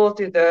people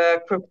to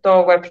the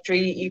crypto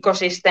Web3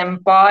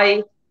 ecosystem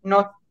by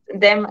not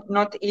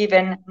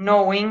even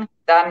knowing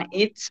that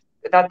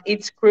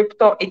it's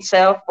crypto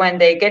itself when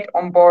they get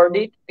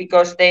onboarded,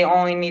 because they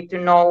only need to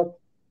know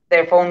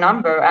their phone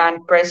number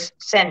and press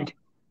send.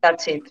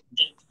 That's it.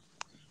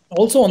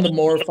 Also, on the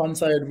more fun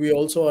side, we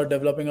also are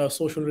developing a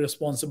socially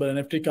responsible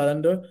NFT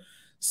calendar.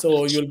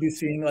 So you'll be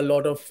seeing a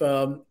lot of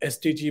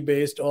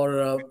SDG-based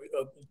or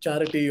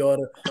charity or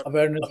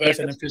awareness-based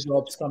NFT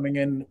drops coming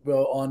in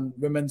on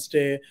Women's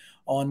Day,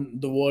 on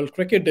the World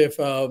Cricket Day,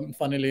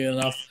 funnily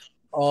enough,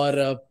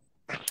 or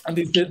and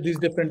these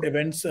different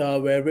events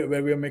where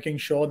we are making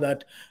sure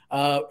that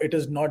it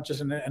is not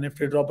just an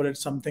NFT drop, but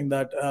it's something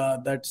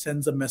that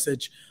sends a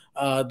message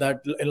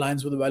that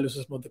aligns with the value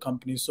system of the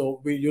company.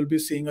 So you'll be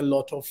seeing a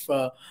lot of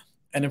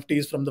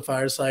NFTs from the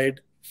Fire side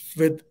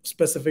with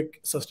specific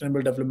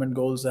sustainable development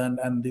goals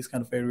and these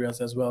kind of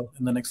areas as well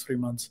in the next 3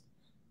 months.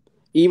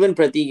 Even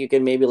Prateek, you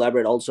can maybe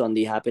elaborate also on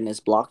the Happiness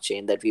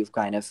blockchain that we've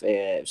kind of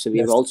so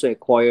we've also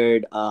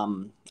acquired.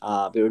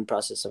 We're in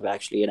process of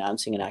actually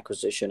announcing an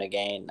acquisition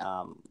again,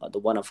 the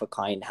one of a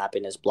kind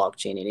Happiness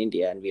blockchain in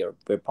India, and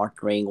we're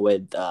partnering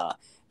with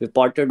we've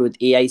partnered with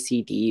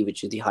AICTE,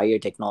 which is the Higher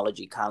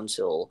Technology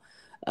Council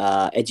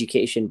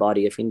education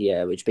body of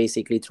India, which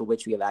basically through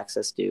which we have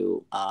access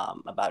to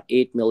about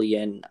 8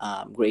 million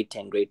grade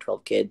 10, grade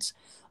 12 kids.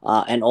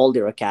 And all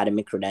their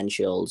academic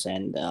credentials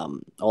and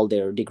all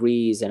their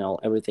degrees and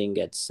everything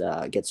gets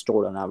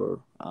stored on our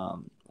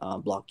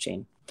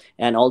blockchain.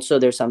 And also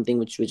there's something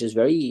which is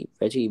very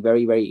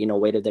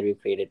innovative that we've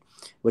created,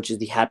 which is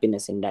the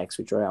Happiness Index,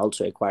 which we're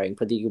also acquiring.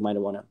 Prateek, you might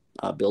want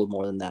to build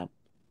more than that.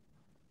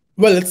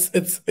 Well,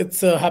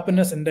 it's a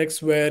happiness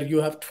index where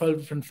you have 12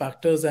 different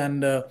factors,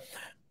 and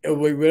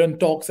we're in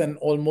talks and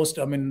almost,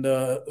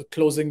 the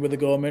closing with the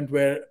government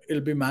where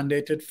it'll be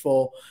mandated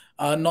for,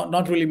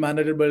 not really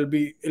mandated, but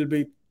it'll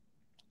be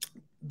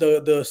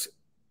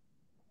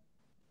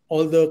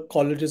all the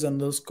colleges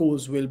and the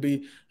schools will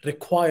be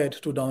required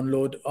to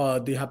download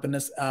the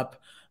Happiness app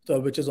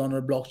which is on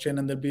our blockchain,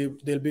 and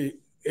they'll be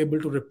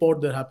able to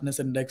report their happiness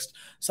index.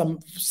 Some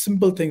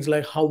simple things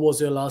like how was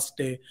your last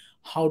day,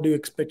 how do you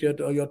expect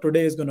your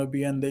today is going to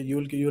be, and then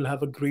you'll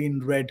have a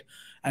green, red,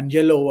 and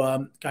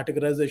yellow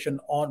categorization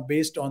on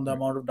based on the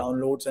amount of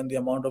downloads and the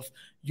amount of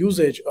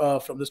usage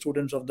from the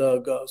students of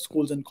the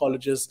schools and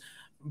colleges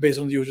based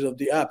on the usage of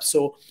the app.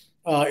 So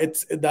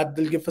it's that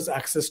will give us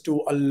access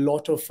to a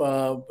lot of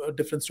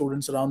different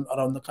students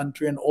around the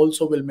country, and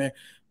also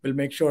will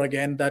make sure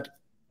again that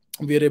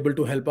we are able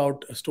to help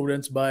out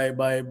students by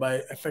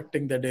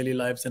affecting their daily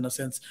lives. In a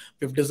sense,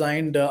 we've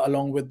designed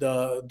along with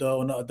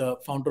the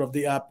founder of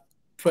the app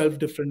 12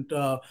 different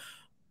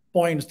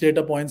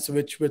data points,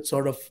 which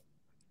sort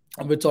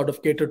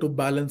of cater to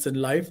balance in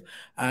life,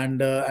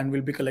 and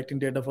we'll be collecting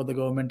data for the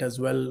government as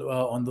well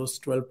on those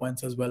 12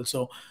 points as well.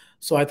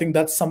 So I think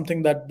that's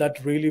something that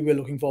really we're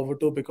looking forward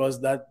to, because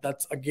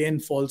that's again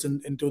falls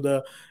into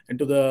the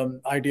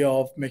idea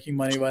of making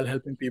money while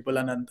helping people,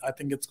 and I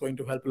think it's going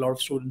to help a lot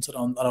of students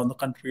around the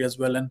country as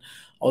well, and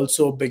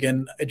also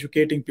begin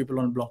educating people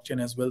on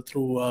blockchain as well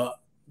through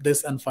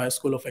this and Fire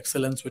School of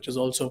Excellence, which is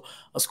also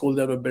a school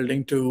that we're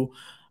building to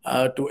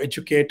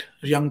educate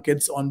young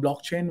kids on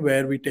blockchain,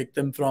 where we take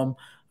them from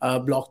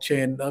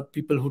blockchain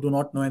people who do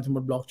not know anything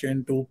about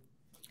blockchain to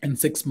in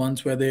 6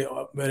 months, where they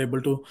were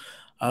able to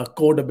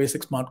code a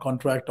basic smart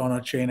contract on our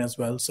chain as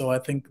well. So I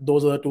think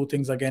those are the two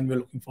things again we're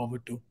looking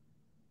forward to.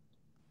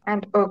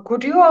 And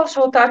could you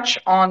also touch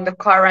on the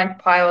current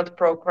pilot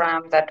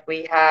program that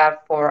we have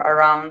for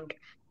around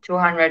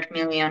 200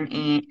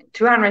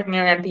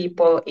 million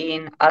people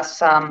in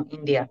Assam,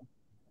 India?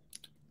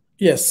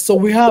 Yes, so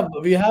we have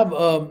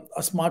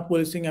a smart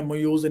policing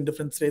MOUs in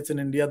different states in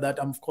India. That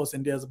of course,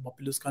 India is a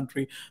populous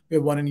country. We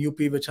have one in UP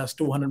which has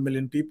 200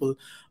 million people,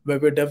 where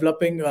we're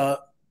developing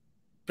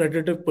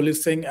predictive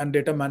policing and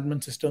data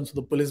management systems for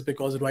the police.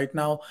 Because right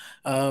now,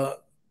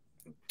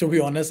 to be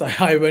honest,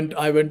 I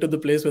went to the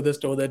place where they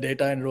store their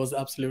data, and it was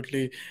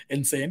absolutely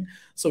insane.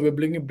 So we're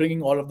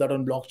bringing all of that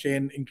on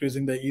blockchain,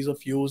 increasing the ease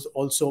of use,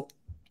 also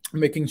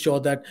making sure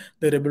that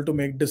they're able to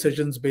make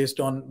decisions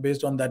based on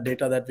that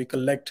data that we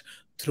collect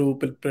through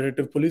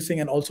predictive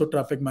policing, and also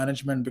traffic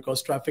management,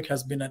 because traffic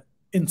has been an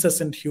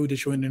incessant huge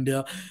issue in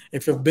India.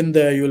 If you've been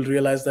there, you'll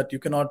realize that you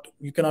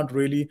cannot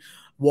really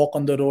walk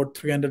on the road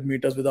 300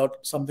 meters without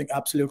something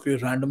absolutely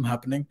random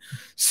happening.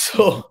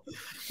 So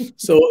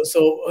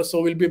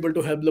we'll be able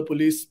to help the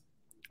police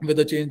with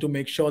a change to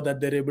make sure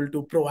that they're able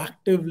to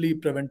proactively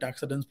prevent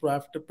accidents,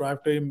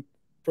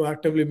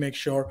 proactively make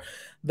sure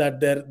that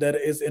there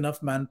is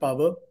enough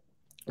manpower,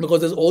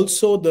 because there's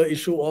also the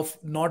issue of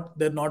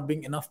there not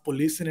being enough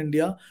police in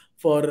India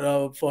for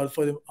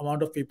the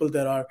amount of people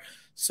there are.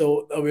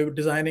 So we're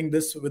designing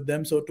this with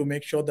them, so to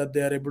make sure that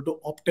they are able to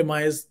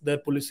optimize their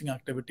policing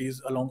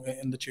activities along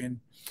in the chain.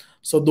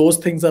 So those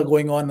things are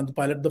going on, and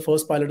the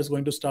first pilot is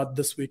going to start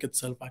this week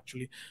itself,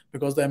 actually,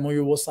 because the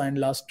MOU was signed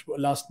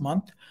last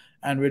month,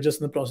 and we're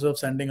just in the process of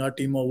sending our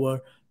team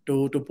over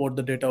to port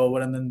the data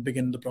over and then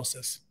begin the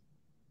process.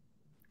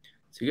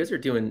 So you guys are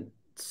doing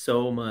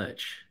so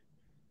much,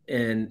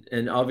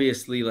 and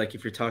obviously, like,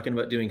 if you're talking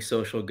about doing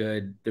social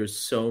good, there's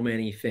so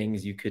many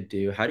things you could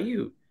do. How do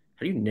you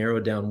narrow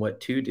down what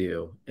to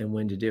do and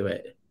when to do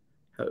it?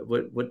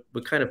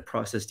 What kind of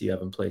process do you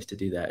have in place to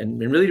do that, and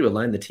really to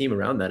align the team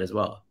around that as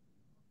well?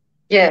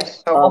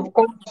 Yes, so of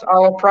course,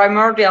 our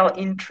primordial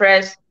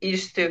interest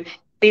is to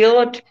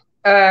build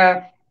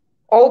a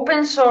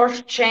open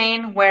source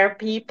chain where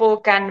people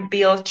can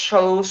build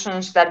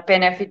solutions that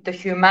benefit the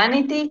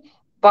humanity,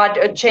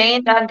 but a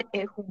chain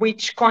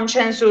which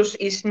consensus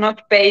is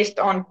not based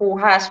on who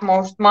has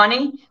most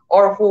money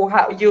or who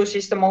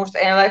uses the most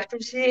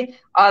electricity,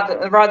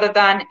 rather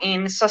than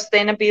in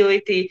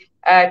sustainability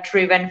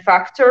driven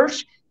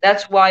factors.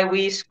 That's why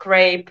we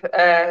scrape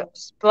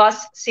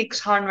plus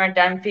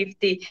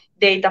 650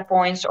 data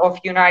points of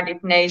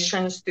United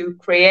Nations to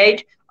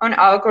create an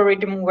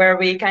algorithm where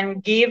we can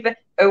give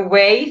a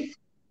weight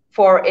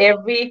for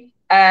every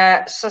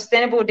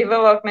sustainable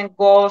development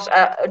goals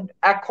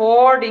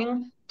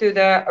according to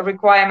the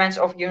requirements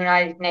of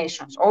United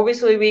Nations.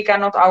 Obviously, we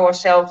cannot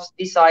ourselves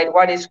decide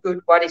what is good,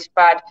 what is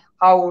bad,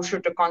 how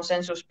should the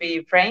consensus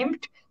be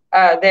framed.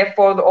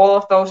 Therefore, all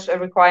of those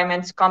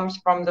requirements comes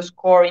from the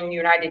scoring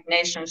United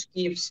Nations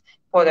gives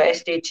for the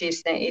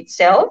SDGs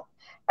itself.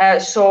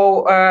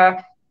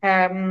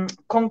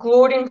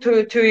 Concluding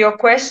to your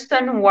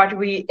question, what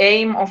we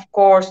aim, of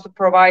course, to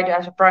provide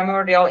as a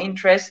primordial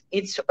interest,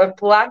 it's a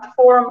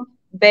platform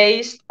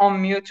based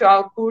on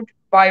mutual good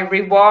by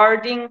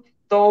rewarding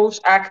those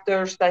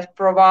actors that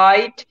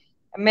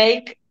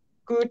make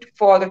good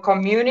for the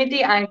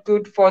community and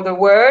good for the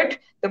world.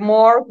 The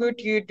more good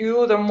you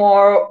do, the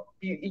more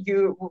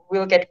you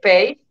will get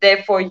paid.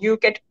 Therefore, you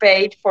get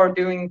paid for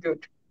doing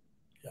good.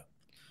 Yeah,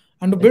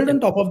 and to build on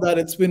top of that,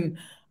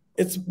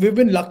 we've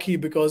been lucky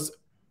because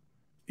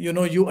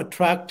you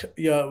attract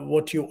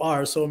what you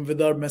are. So with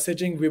our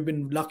messaging, we've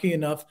been lucky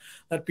enough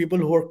that people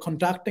who are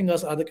contacting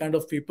us are the kind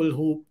of people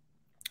who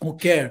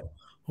care,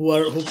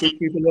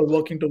 people who are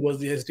working towards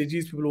the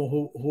SDGs,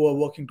 people who are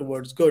working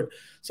towards good.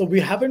 So we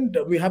haven't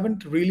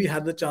really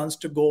had the chance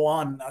to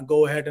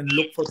go ahead and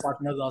look for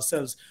partners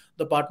ourselves.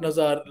 The partners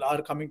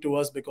are coming to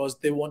us because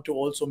they want to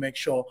also make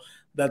sure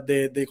that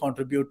they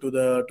contribute to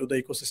the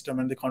ecosystem,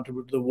 and they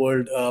contribute to the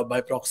world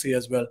by proxy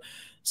as well.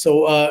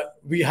 So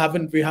we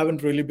haven't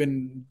really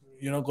been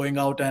going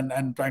out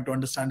and trying to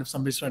understand if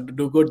somebody's trying to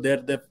do good.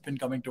 They've been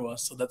coming to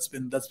us. So that's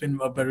been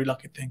a very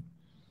lucky thing.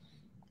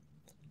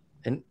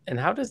 And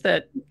how does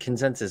that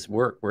consensus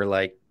work? Where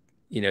like,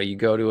 you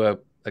go to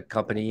a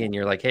company and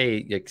you're like,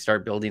 hey, like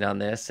start building on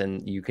this,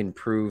 and you can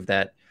prove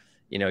that,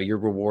 you're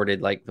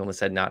rewarded, like Vilma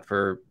said, not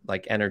for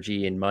like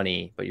energy and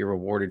money, but you're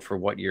rewarded for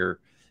what you're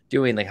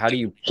doing. Like,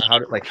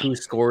 who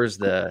scores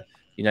the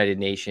United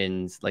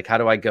Nations? Like, how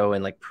do I go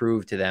and like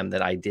prove to them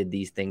that I did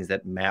these things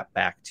that map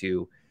back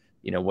to,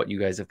 what you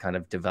guys have kind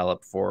of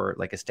developed for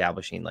like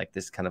establishing like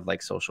this kind of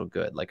like social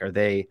good? Like,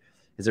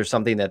 is there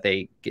something that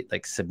they get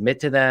like submit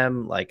to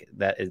them? Like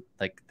that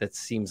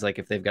seems like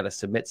if they've got to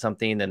submit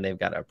something, then they've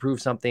got to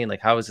approve something.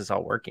 Like, how is this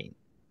all working?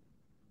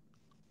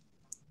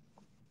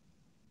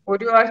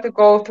 Would you like to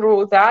go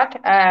through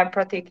that,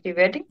 Pratik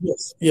Dwivedi?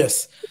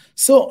 Yes.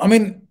 So, I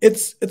mean,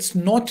 it's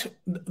not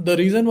the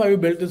reason why we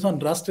built this on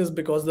Rust is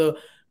because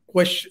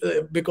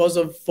because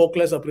of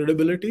forkless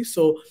upgradability.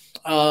 So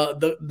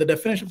the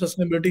definition of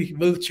sustainability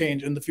will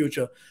change in the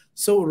future.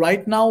 So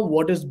right now,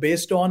 what is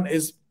based on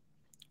is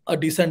a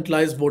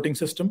decentralized voting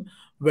system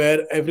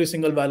where every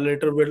single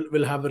validator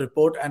will have a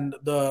report, and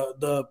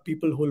the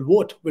people who will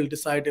vote will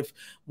decide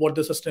what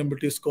the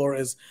sustainability score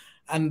is.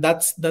 And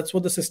that's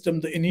what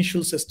the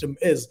initial system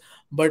is.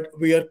 But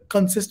we are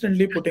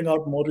consistently putting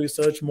out more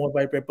research, more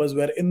white papers,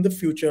 where in the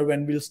future,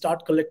 when we'll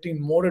start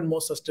collecting more and more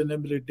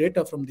sustainability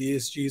data from the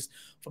ESGs,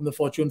 from the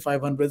Fortune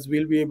 500s,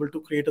 we'll be able to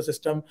create a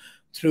system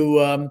through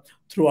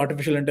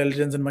artificial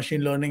intelligence and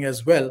machine learning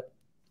as well,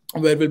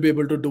 where we'll be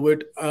able to do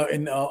it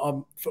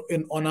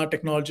on our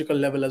technological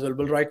level as well.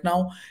 But right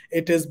now,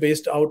 it is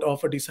based out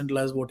of a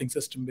decentralized voting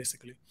system,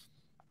 basically.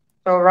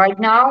 So right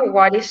now,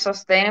 what is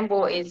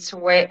sustainable? It's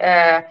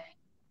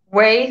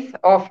weight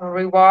of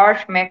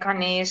reward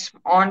mechanism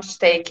on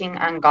staking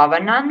and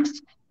governance.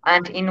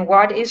 And in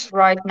what is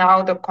right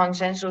now the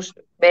consensus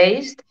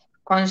based?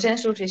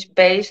 Consensus is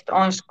based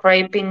on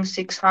scraping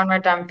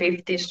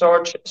 650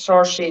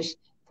 sources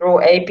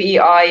through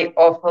API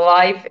of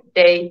live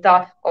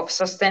data of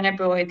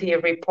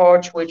sustainability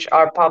reports, which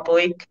are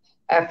public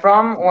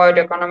from World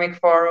Economic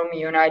Forum,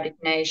 United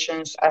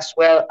Nations, as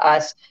well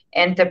as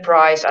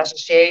enterprise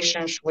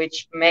associations,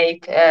 which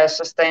make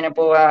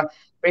sustainable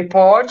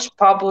reports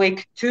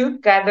public to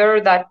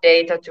gather that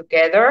data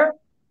together.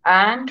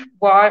 And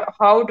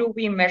how do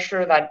we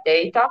measure that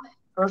data?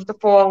 First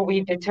of all,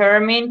 we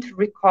determined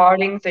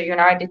regarding the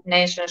United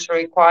Nations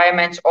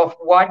requirements of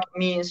what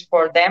means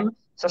for them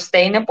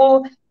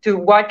sustainable, to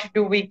what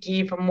do we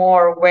give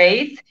more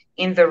weight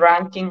in the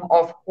ranking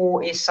of who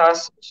is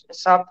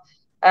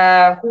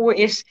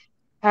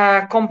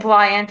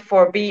compliant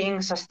for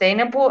being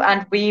sustainable.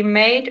 And we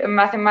made a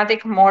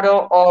mathematical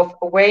model of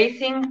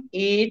weighting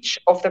each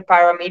of the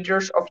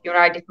parameters of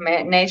United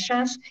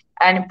Nations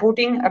and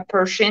putting a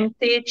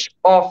percentage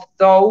of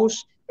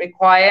those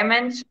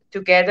requirements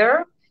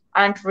together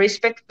and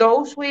respect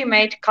those. We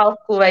made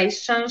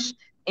calculations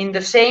in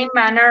the same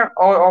manner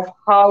of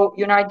how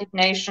United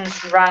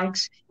Nations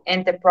ranks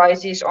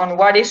enterprises on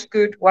what is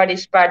good, what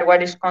is bad,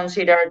 what is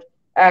considered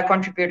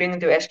contributing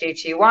to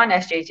SDG 1,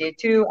 SDG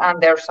 2,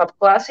 and their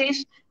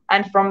subclasses.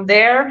 And from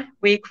there,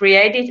 we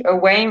created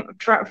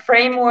a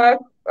framework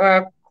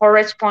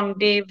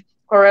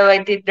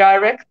correlated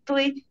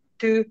directly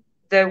to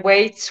the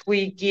weights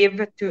we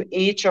give to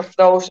each of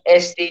those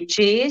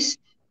SDGs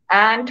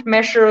and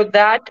measure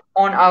that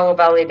on our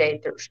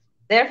validators.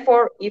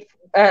 Therefore,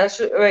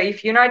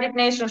 if United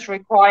Nations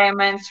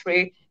requirements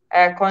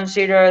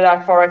consider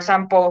that, for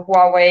example,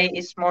 Huawei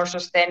is more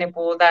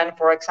sustainable than,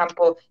 for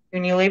example,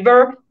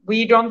 Unilever,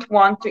 we don't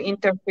want to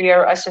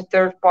interfere as a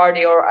third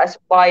party or as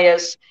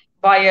bias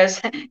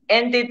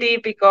entity,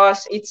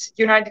 because it's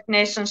United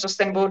Nations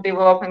Sustainable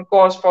Development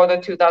Goals for the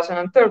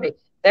 2030.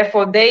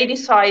 Therefore, they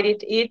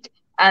decided it,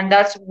 and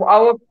that's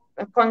our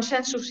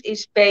consensus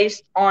is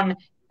based on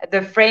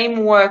the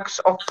frameworks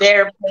of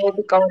their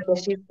political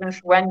decisions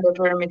when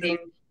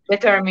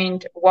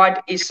determined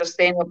what is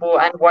sustainable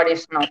and what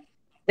is not.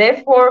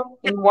 Therefore,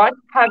 in what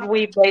have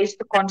we based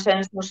the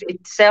consensus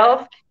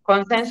itself?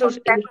 Consensus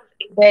is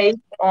based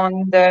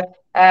on the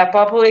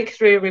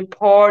publicly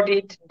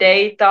reported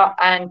data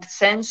and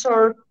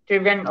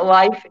sensor-driven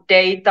live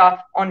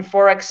data on,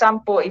 for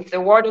example, if the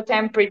water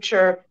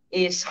temperature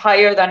is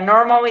higher than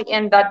normally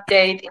in that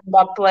date, in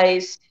that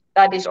place,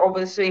 that is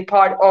obviously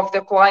part of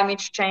the climate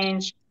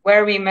change,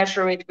 where we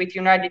measure it with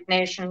United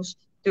Nations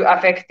to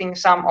affecting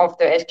some of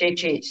the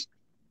SDGs.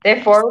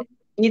 Therefore,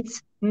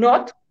 it's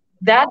not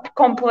that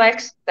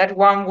complex that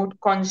one would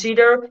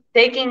consider,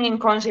 taking in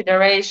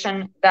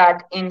consideration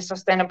that in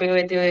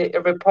sustainability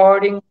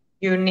reporting,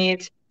 you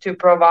need to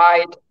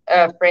provide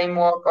a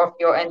framework of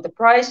your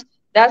enterprise.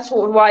 That's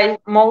why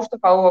most of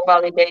our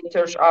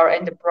validators are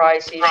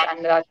enterprises,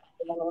 and that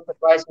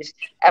enterprises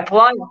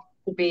apply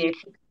to be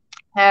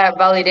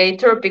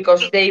validator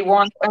because they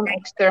want an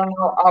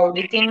external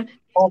auditing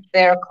of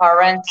their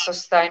current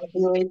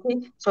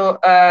sustainability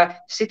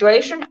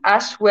situation,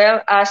 as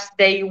well as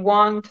they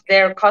want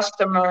their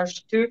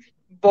customers to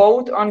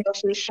vote on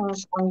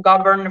decisions and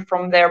govern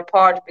from their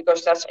part,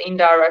 because that's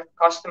indirect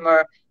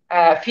customer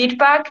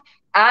feedback,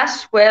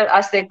 as well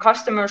as the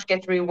customers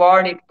get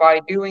rewarded by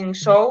doing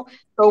so.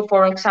 So,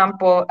 for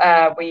example,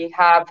 we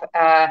have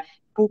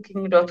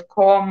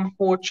Booking.com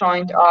who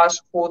joined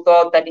us, who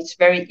thought that it's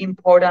very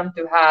important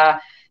to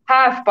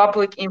have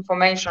public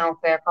information of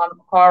their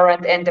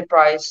current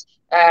enterprise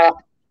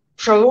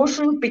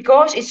solution,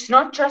 because it's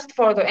not just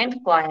for the end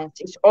clients,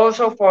 it's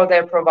also for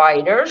their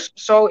providers.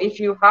 So if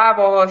you have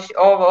all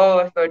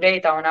of your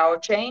data on our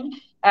chain,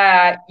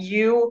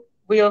 you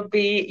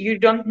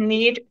don't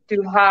need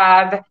to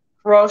have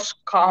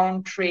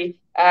cross-country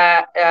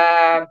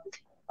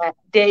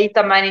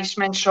data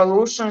management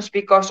solutions,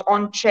 because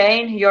on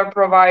chain your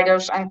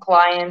providers and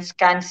clients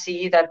can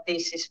see that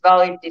this is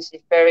valid, this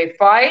is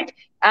verified.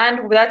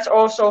 And that's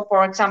also,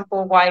 for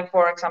example, why,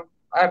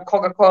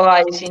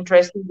 Coca-Cola is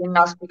interested in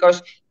us,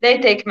 because they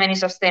take many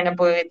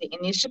sustainability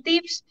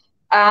initiatives.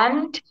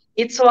 And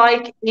it's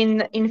like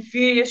in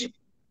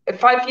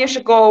 5 years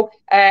ago,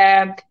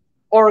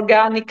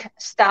 organic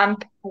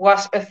stamp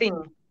was a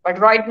thing. But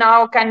right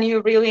now, can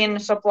you really in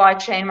supply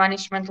chain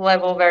management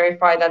level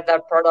verify that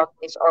that product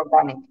is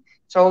organic?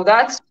 So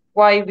that's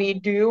why we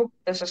do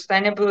the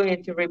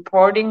sustainability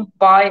reporting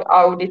by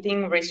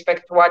auditing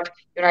respect what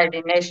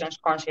United Nations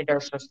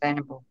considers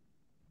sustainable.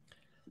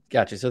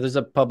 Gotcha. So there's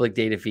a public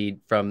data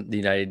feed from the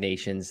United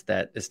Nations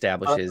that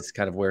establishes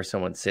kind of where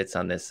someone sits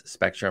on this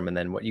spectrum. And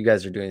then what you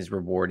guys are doing is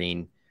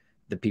rewarding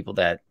the people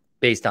that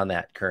based on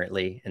that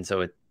currently. And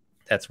so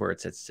that's where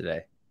it sits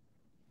today.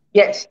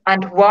 Yes.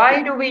 And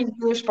why do we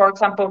use, for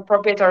example,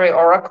 proprietary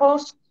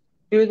oracles?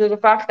 Due to the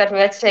fact that,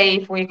 let's say,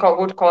 if we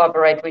would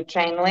collaborate with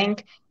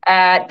Chainlink,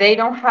 they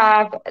don't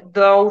have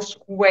those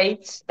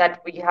weights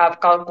that we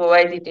have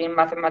calculated in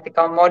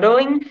mathematical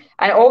modeling.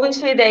 And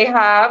obviously they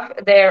have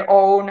their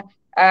own,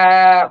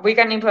 we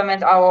can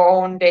implement our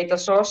own data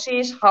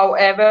sources.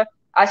 However,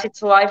 as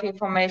it's live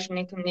information,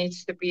 it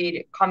needs to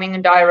be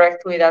coming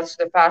directly. That's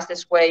the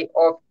fastest way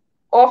of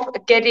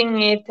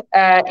getting it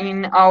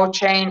in our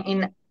chain.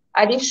 In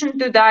addition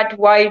to that,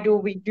 why do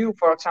we do,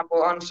 for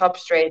example, on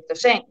Substrate, the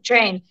same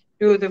chain,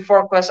 do the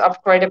forkless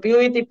of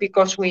credibility?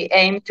 Because we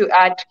aim to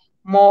add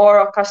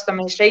more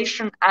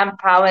customization and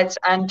palettes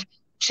and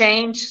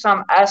change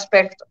some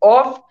aspect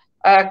of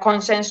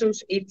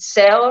consensus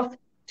itself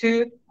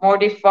to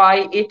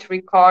modify it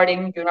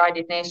regarding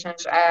United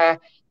Nations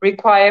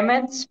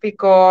requirements,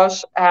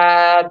 because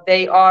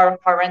they are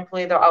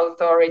currently the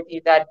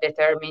authority that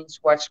determines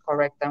what's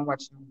correct and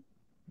what's not.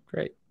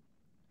 Great.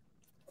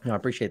 No, I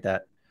appreciate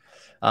that.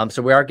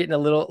 So we are getting a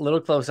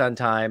little close on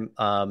time.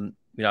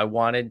 I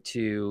wanted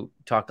to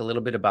talk a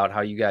little bit about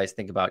how you guys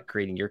think about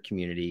creating your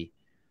community,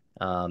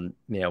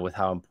 with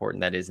how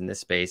important that is in this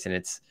space. And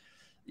it's,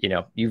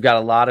 you've got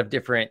a lot of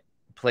different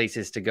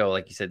places to go.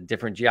 Like you said,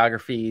 different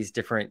geographies,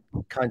 different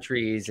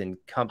countries and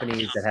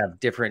companies that have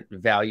different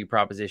value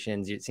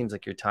propositions. It seems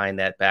like you're tying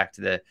that back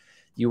to the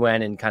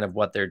UN and kind of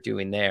what they're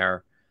doing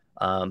there.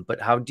 But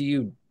how do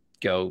you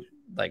go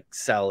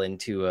sell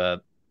into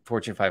a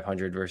Fortune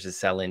 500 versus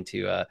sell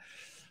into a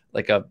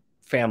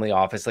family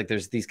office? Like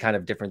there's these kind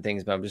of different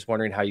things, but I'm just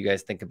wondering how you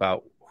guys think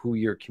about who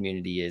your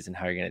community is and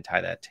how you're going to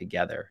tie that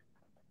together.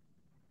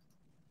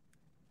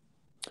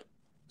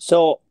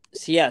 So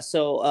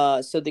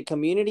the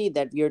community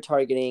that we are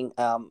targeting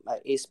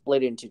is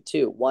split into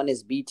two. One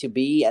is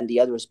B2B and the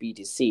other is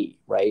B2C,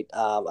 right?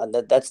 And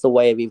that's the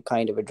way we've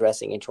kind of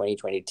addressing in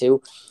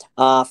 2022.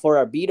 For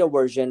our beta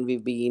version,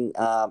 we've been,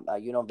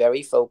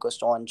 very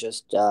focused on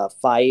just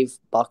 5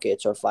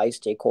 buckets or 5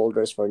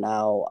 stakeholders for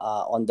now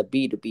on the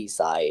B2B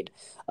side,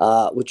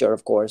 which are,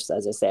 of course,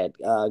 as I said,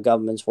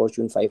 governments,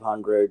 Fortune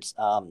 500s,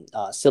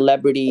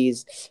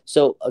 celebrities.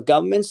 So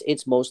governments,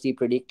 it's mostly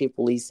predictive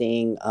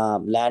policing,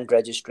 land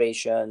registration,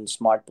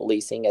 smart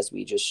policing, as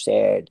we just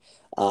shared,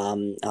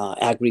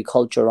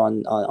 agriculture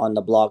on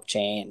the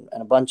blockchain,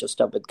 and a bunch of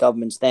stuff with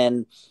governments.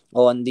 Then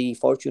on the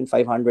Fortune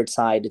 500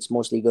 side, it's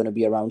mostly going to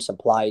be around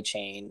supply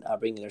chain,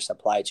 bringing their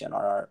supply chain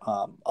on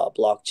our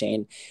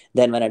blockchain.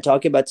 Then when I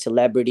talk about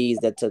celebrities,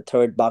 that's a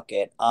third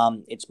bucket.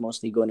 It's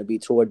mostly going to be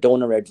through a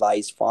donor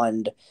advised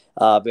fund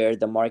where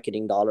the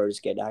marketing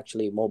dollars get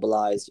actually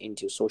mobilized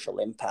into social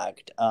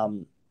impact.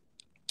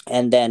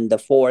 And then the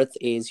fourth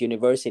is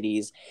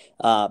universities.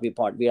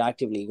 We're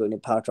actively going to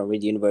partner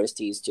with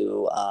universities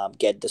to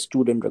get the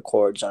student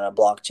records on a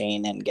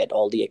blockchain and get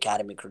all the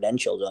academic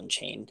credentials on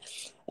chain.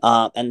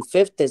 And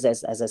fifth is,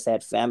 as I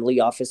said, family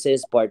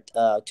offices, but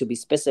to be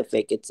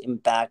specific, it's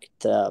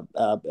impact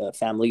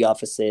family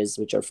offices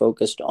which are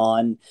focused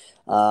on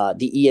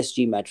the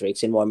ESG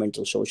metrics,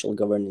 environmental, social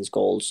governance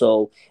goals.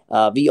 So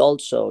we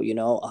also,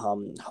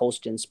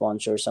 host and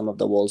sponsor some of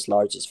the world's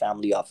largest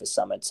family office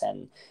summits.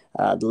 And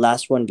the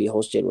last one we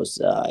hosted was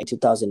in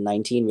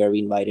 2019, where we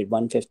invited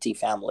 150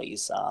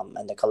 families,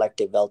 and the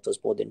collective wealth was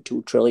more than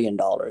 $2 trillion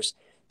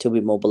to be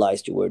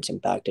mobilized towards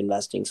impact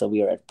investing. So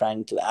we are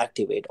trying to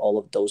activate all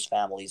of those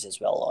families as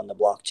well on the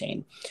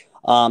blockchain.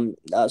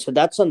 So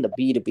that's on the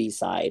B2B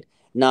side.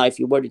 Now, if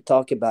you were to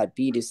talk about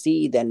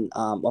B2C, then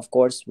of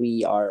course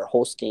we are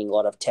hosting a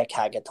lot of tech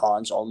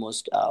hackathons,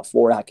 almost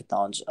 4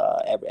 hackathons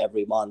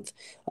every month,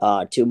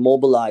 to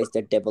mobilize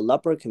the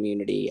developer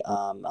community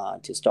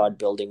to start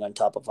building on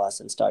top of us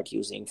and start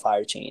using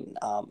Firechain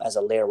as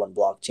a layer 1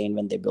 blockchain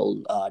when they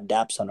build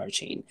dApps on our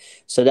chain.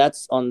 So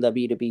that's on the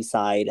B2B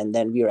side. And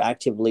then we are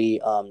actively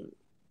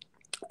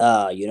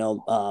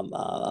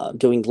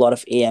doing a lot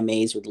of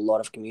AMAs with a lot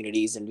of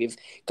communities, and we've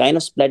kind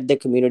of split the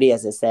community,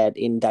 as I said,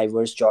 in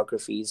diverse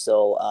geographies.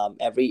 So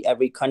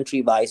every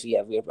country wise, we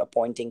are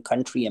appointing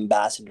country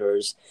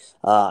ambassadors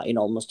in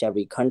almost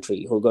every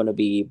country who are going to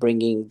be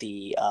bringing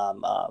the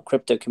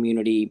crypto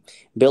community,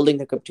 building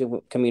the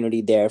crypto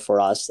community there for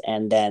us,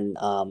 and then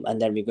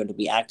we're going to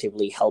be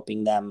actively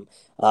helping them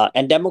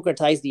and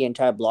democratize the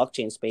entire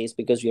blockchain space,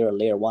 because we are a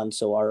layer 1.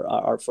 So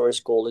our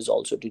first goal is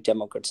also to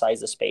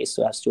democratize the space,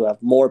 so as to have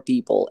more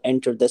people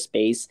enter the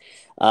space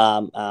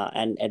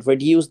and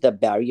reduce the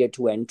barrier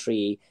to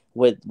entry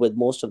with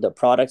most of the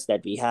products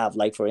that we have.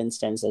 Like, for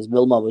instance, as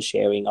Wilma was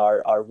sharing,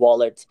 our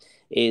wallet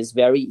is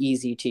very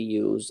easy to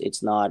use.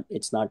 It's not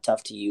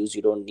tough to use.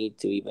 You don't need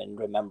to even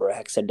remember a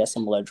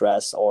hexadecimal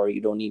address, or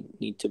you don't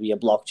need to be a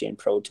blockchain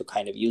pro to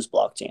kind of use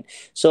blockchain.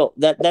 So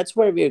that's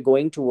where we're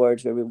going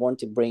towards, where we want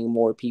to bring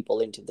more people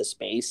into the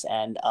space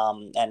and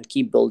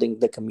keep building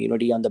the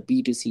community on the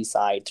B2C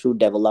side through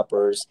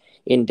developers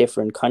in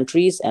different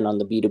countries, and on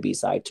the B2B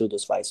side through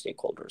those 5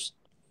 stakeholders.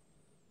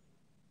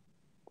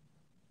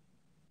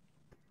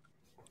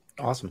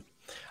 Awesome.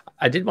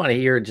 I did want to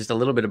hear just a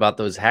little bit about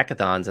those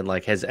hackathons, and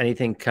like, has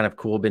anything kind of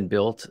cool been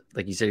built?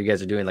 Like you said, you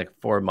guys are doing like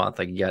 4 a month.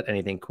 Like, you got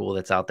anything cool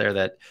that's out there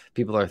that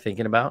people are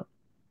thinking about?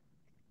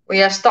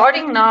 We are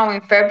starting now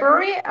in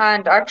February,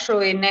 and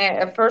actually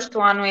the first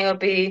one will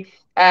be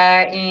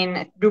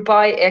in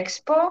Dubai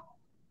Expo.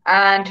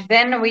 And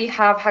then we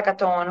have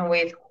hackathon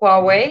with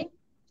Huawei.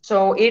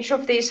 So each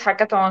of these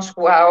hackathons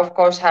will, of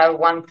course, have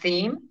one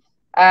theme.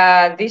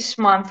 This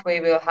month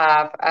we will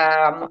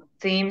have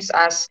themes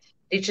as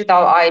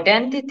digital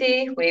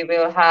identity. We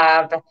will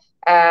have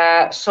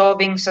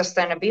solving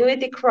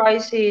sustainability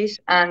crisis,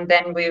 and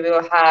then we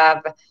will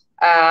have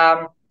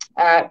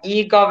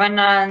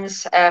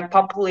e-governance,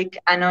 public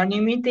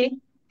anonymity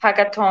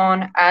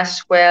hackathon,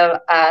 as well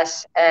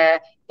as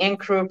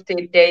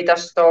encrypted data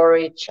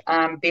storage,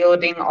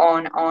 building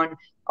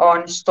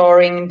on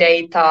storing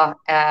data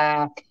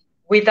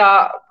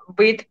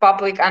with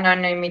public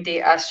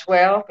anonymity as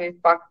well. With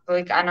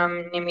public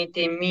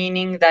anonymity,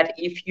 meaning that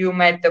if you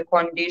met the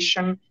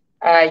condition,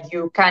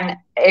 you can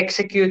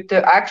execute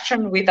the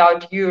action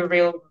without you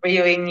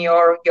revealing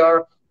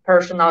your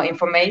personal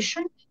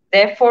information.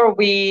 Therefore,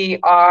 we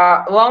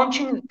are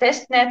launching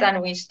testnet,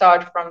 and we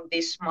start from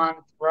this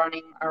month,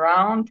 running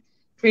around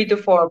 3 to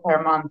 4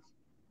 per month.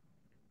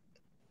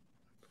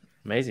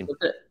 Amazing. I'd like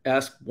to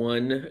ask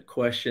one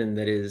question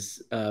that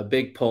is a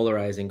big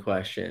polarizing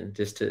question,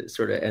 just to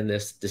sort of end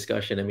this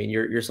discussion. I mean,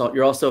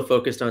 you're also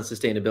focused on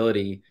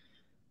sustainability.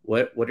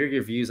 What are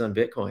your views on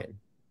Bitcoin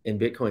and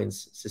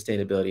Bitcoin's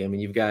sustainability? I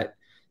mean, you got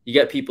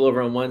people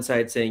over on one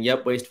side saying,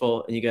 "Yep,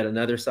 wasteful," and you got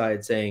another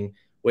side saying,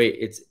 "Wait,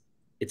 it's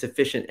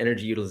efficient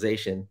energy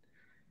utilization."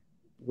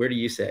 Where do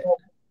you sit?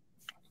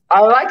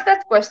 I like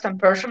that question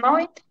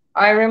personally.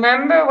 I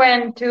remember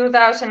when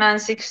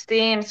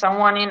 2016,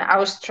 someone in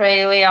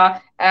Australia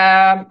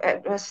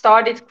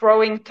started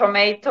growing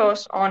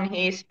tomatoes on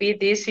his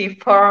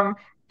BTC farm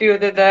due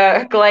to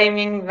the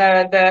claiming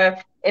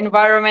the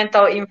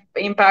environmental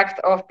impact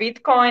of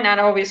Bitcoin,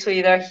 and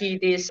obviously the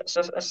heat is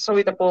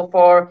suitable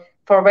for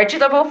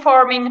vegetable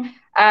farming.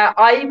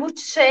 I would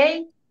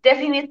say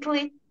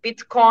definitely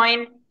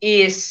Bitcoin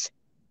is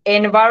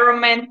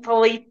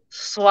environmentally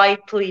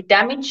slightly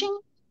damaging.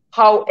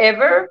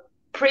 However,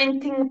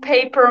 printing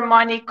paper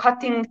money,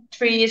 cutting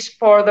trees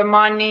for the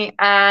money,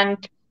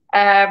 and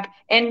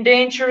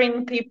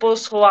endangering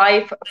people's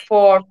life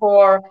for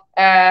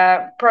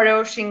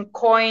producing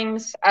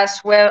coins, as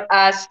well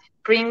as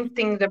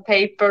printing the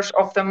papers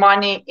of the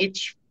money,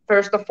 it's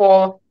first of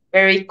all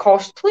very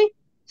costly,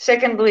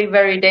 secondly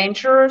very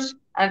dangerous,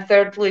 and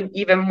thirdly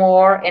even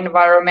more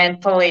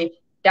environmentally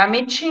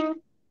damaging,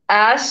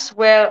 as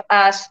well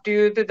as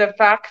due to the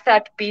fact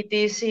that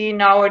BTC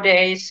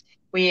nowadays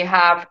we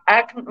have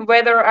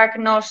weather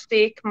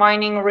agnostic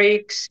mining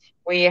rigs,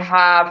 we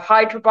have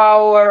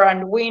hydropower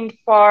and wind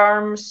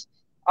farms.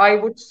 I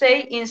would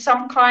say in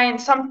some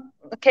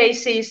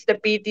cases the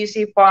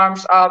BTC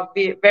farms are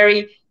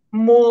very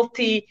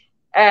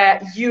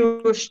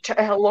used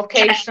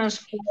locations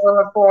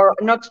for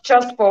not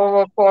just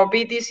for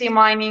BTC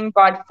mining,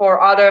 but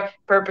for other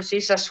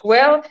purposes as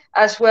well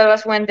as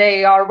when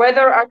they are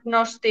weather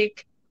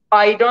agnostic.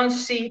 I don't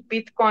see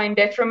Bitcoin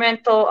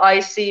detrimental. I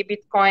see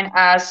Bitcoin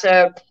as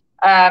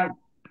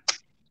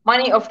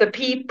money of the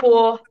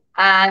people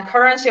and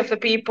currency of the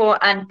people,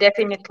 and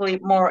definitely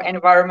more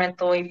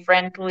environmentally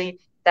friendly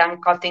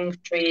than cutting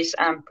trees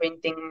and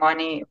printing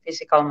money,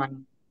 physical money.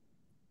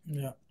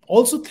 Yeah.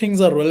 Also, things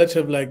are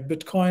relative. Like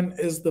Bitcoin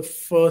is the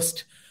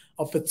first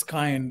of its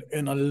kind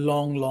in a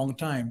long, long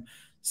time.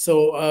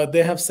 So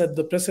they have set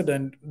the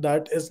precedent.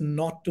 That is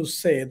not to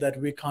say that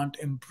we can't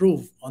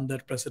improve on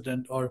that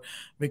precedent or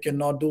we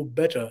cannot do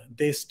better.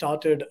 They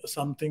started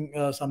something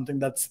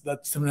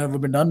that's never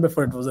been done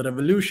before. It was a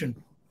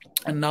revolution,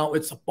 and now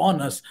it's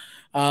upon us.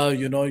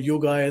 You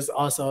guys,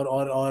 us,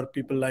 or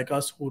people like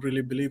us who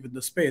really believe in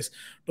the space,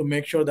 to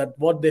make sure that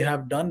what they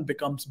have done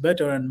becomes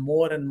better and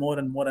more and more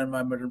and more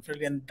environmental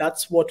friendly. And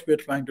that's what we're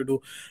trying to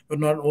do. We're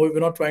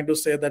not trying to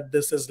say that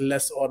this is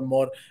less or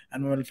more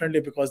environmental friendly,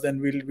 because then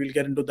we'll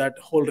get into that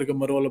whole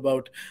rigmarole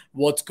about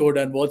what's good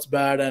and what's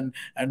bad, and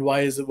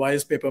why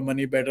is paper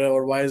money better,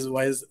 or why is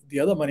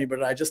the other money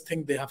better. I just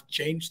think they have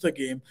changed the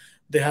game.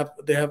 They have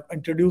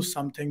introduced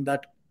something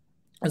that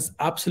is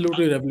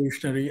absolutely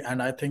revolutionary, and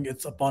I think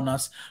it's upon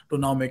us to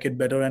now make it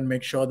better and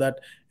make sure that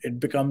it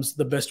becomes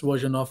the best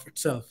version of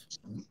itself.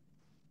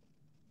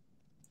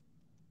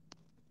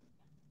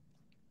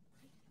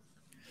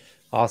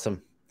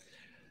 Awesome.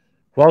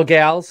 Well,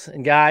 gals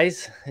and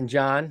guys and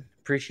John,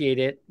 appreciate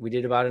it. We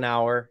did about an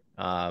hour.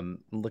 I'm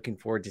looking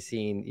forward to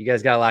seeing you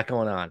guys. Got a lot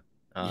going on.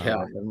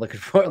 I'm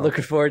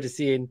looking forward to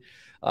seeing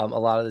a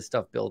lot of this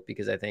stuff built,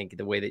 because I think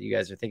the way that you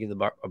guys are thinking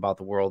about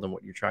the world and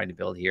what you're trying to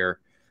build here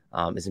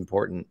is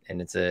important,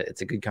 and it's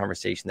a good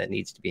conversation that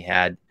needs to be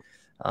had.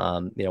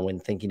 When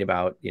thinking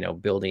about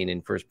building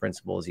in first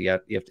principles,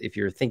 if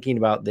you're thinking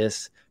about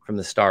this from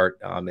the start,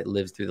 it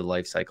lives through the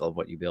life cycle of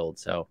what you build.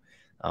 So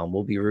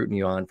we'll be rooting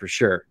you on for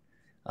sure.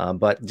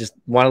 But just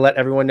want to let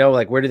everyone know,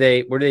 like, where do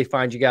they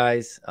find you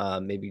guys?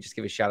 Maybe just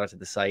give a shout out to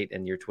the site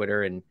and your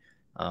Twitter, and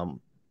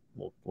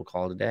we'll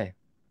call it a day.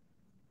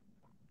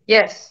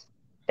 Yes,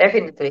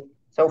 definitely.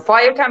 So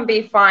Fire can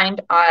be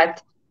found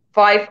at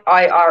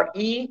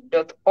 5ire.org.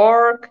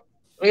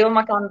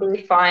 Wilma can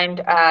be found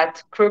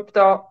at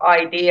Crypto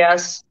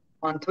Ideas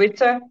on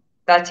Twitter.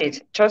 That's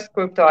it, just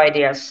Crypto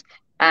Ideas.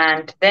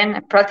 And then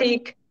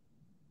Pratik.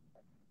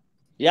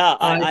 Yeah,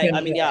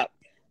 I mean, yeah.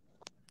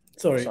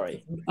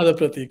 Sorry. Other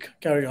Pratik,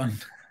 carry on.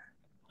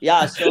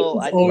 Yeah, so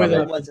I think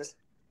that was just.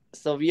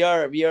 So we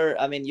are.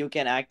 I mean, you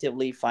can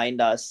actively find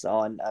us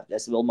on,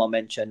 as Wilma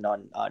mentioned,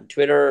 on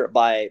Twitter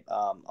by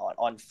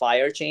on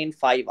Firechain,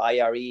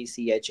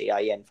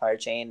 5IRECHAIN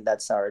Firechain.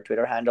 That's our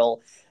Twitter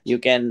handle. You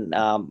can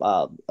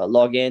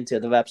log into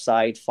the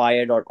website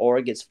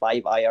fire.org. It's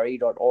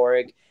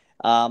 5ire.org.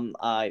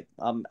 I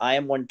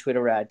am on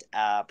Twitter at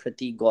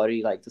Pratik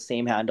Gauri, like the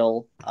same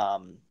handle.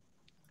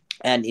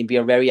 And we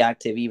are very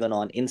active even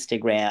on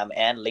Instagram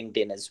and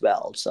LinkedIn as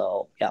well.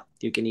 So yeah,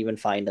 you can even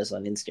find us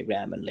on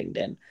Instagram and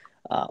LinkedIn,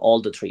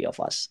 all the three of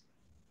us,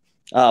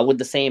 with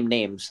the same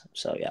names.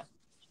 So yeah.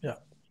 Yeah.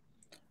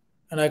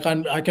 And I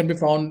can be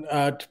found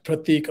at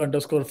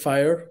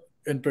Pratik_Fire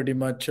in pretty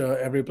much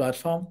every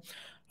platform.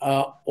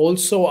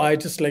 Also, I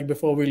just, like,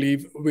 before we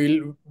leave,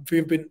 we've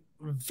been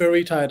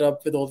very tied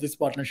up with all these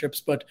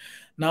partnerships, but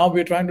now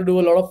we're trying to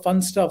do a lot of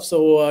fun stuff.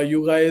 So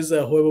you guys,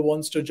 whoever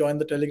wants to join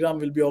the Telegram,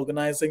 will be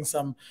organizing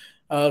some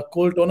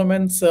cool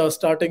tournaments,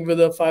 starting with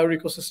a Fire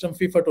ecosystem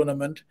FIFA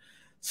tournament.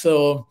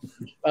 So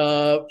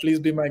please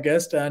be my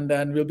guest, and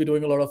we'll be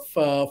doing a lot of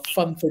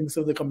fun things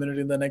with the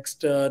community in the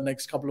next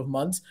couple of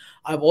months.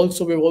 We've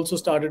also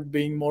started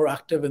being more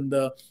active in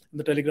the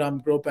Telegram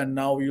group, and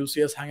now you'll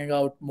see us hanging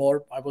out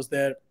more. I was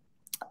there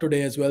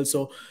today as well.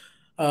 So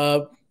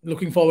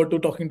looking forward to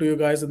talking to you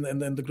guys in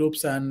the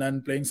groups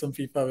and playing some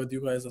FIFA with you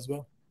guys as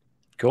well.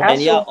 Cool.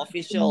 And yeah,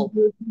 official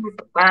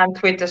and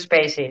Twitter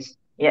Spaces.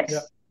 Yes.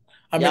 Yeah.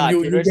 I mean,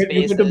 you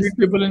get to meet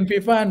people in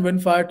FIFA and win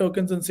Fire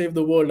tokens and save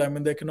the world. I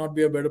mean, there cannot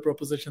be a better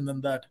proposition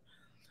than that.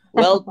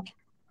 Well,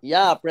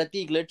 yeah,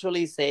 Pratik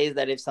literally says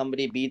that if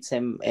somebody beats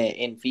him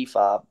in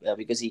FIFA,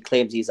 because he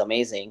claims he's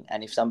amazing,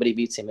 and if somebody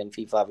beats him in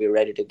FIFA, we're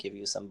ready to give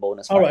you some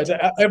bonus. All right,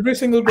 every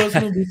single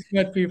person who beats me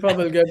at FIFA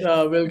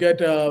will get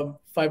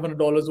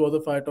 $500 worth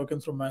of Fire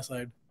tokens from my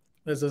side.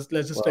 Let's just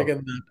take it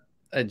that.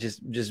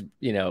 Just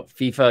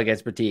FIFA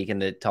against Pratik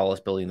and the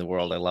tallest building in the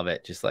world. I love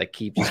it. Just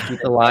keep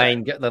the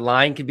line. The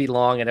line could be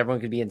long and everyone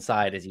could be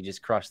inside as you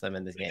just crush them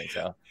in this game.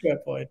 So fair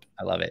point.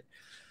 I love it.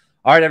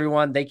 All right,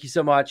 everyone. Thank you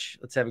so much.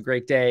 Let's have a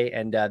great day,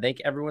 and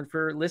thank everyone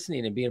for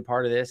listening and being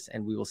part of this.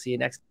 And we will see you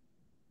next.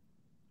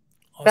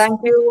 Awesome.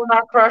 Thank you,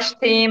 Lunar Crush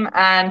team,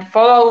 and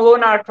follow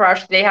Lunar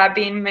Crush. They have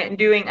been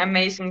doing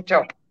amazing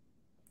job.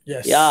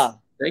 Yes. Yeah.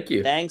 Thank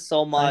you. Thanks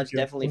so much.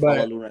 Definitely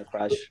follow Lunar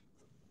Crush.